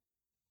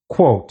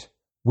 Quote,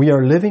 "We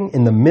are living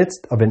in the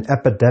midst of an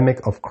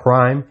epidemic of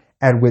crime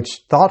at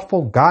which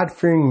thoughtful,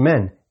 God-fearing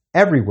men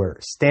everywhere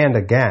stand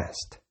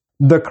aghast.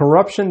 The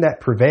corruption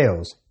that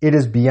prevails, it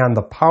is beyond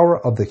the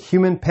power of the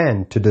human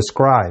pen to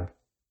describe.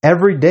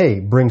 Every day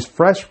brings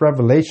fresh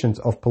revelations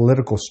of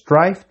political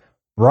strife,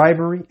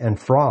 bribery, and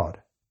fraud.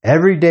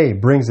 Every day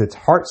brings its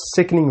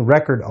heart-sickening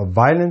record of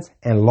violence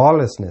and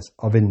lawlessness,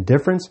 of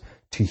indifference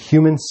to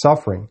human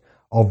suffering,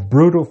 of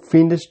brutal,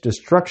 fiendish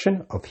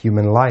destruction of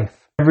human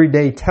life. Every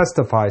day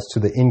testifies to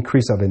the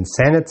increase of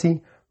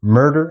insanity,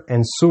 murder,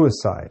 and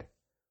suicide.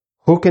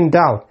 Who can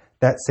doubt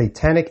that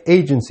satanic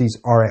agencies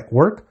are at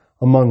work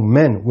among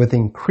men with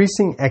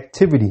increasing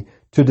activity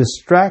to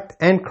distract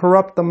and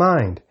corrupt the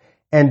mind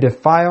and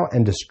defile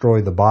and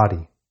destroy the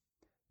body?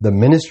 The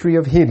Ministry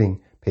of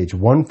Healing, page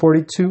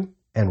 142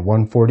 and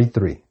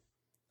 143.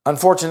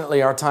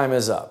 Unfortunately, our time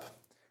is up.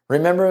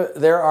 Remember,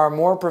 there are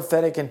more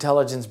prophetic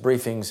intelligence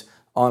briefings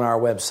on our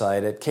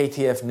website at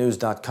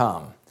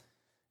ktfnews.com.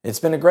 It's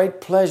been a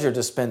great pleasure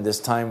to spend this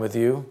time with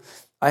you.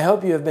 I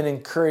hope you have been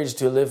encouraged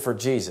to live for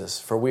Jesus,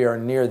 for we are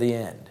near the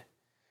end.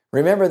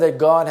 Remember that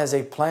God has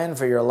a plan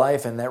for your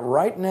life and that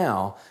right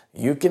now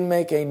you can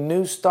make a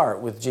new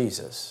start with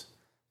Jesus.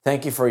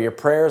 Thank you for your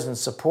prayers and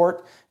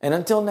support, and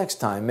until next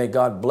time, may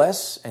God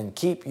bless and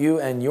keep you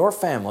and your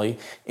family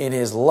in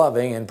His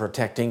loving and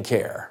protecting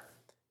care.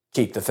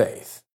 Keep the faith.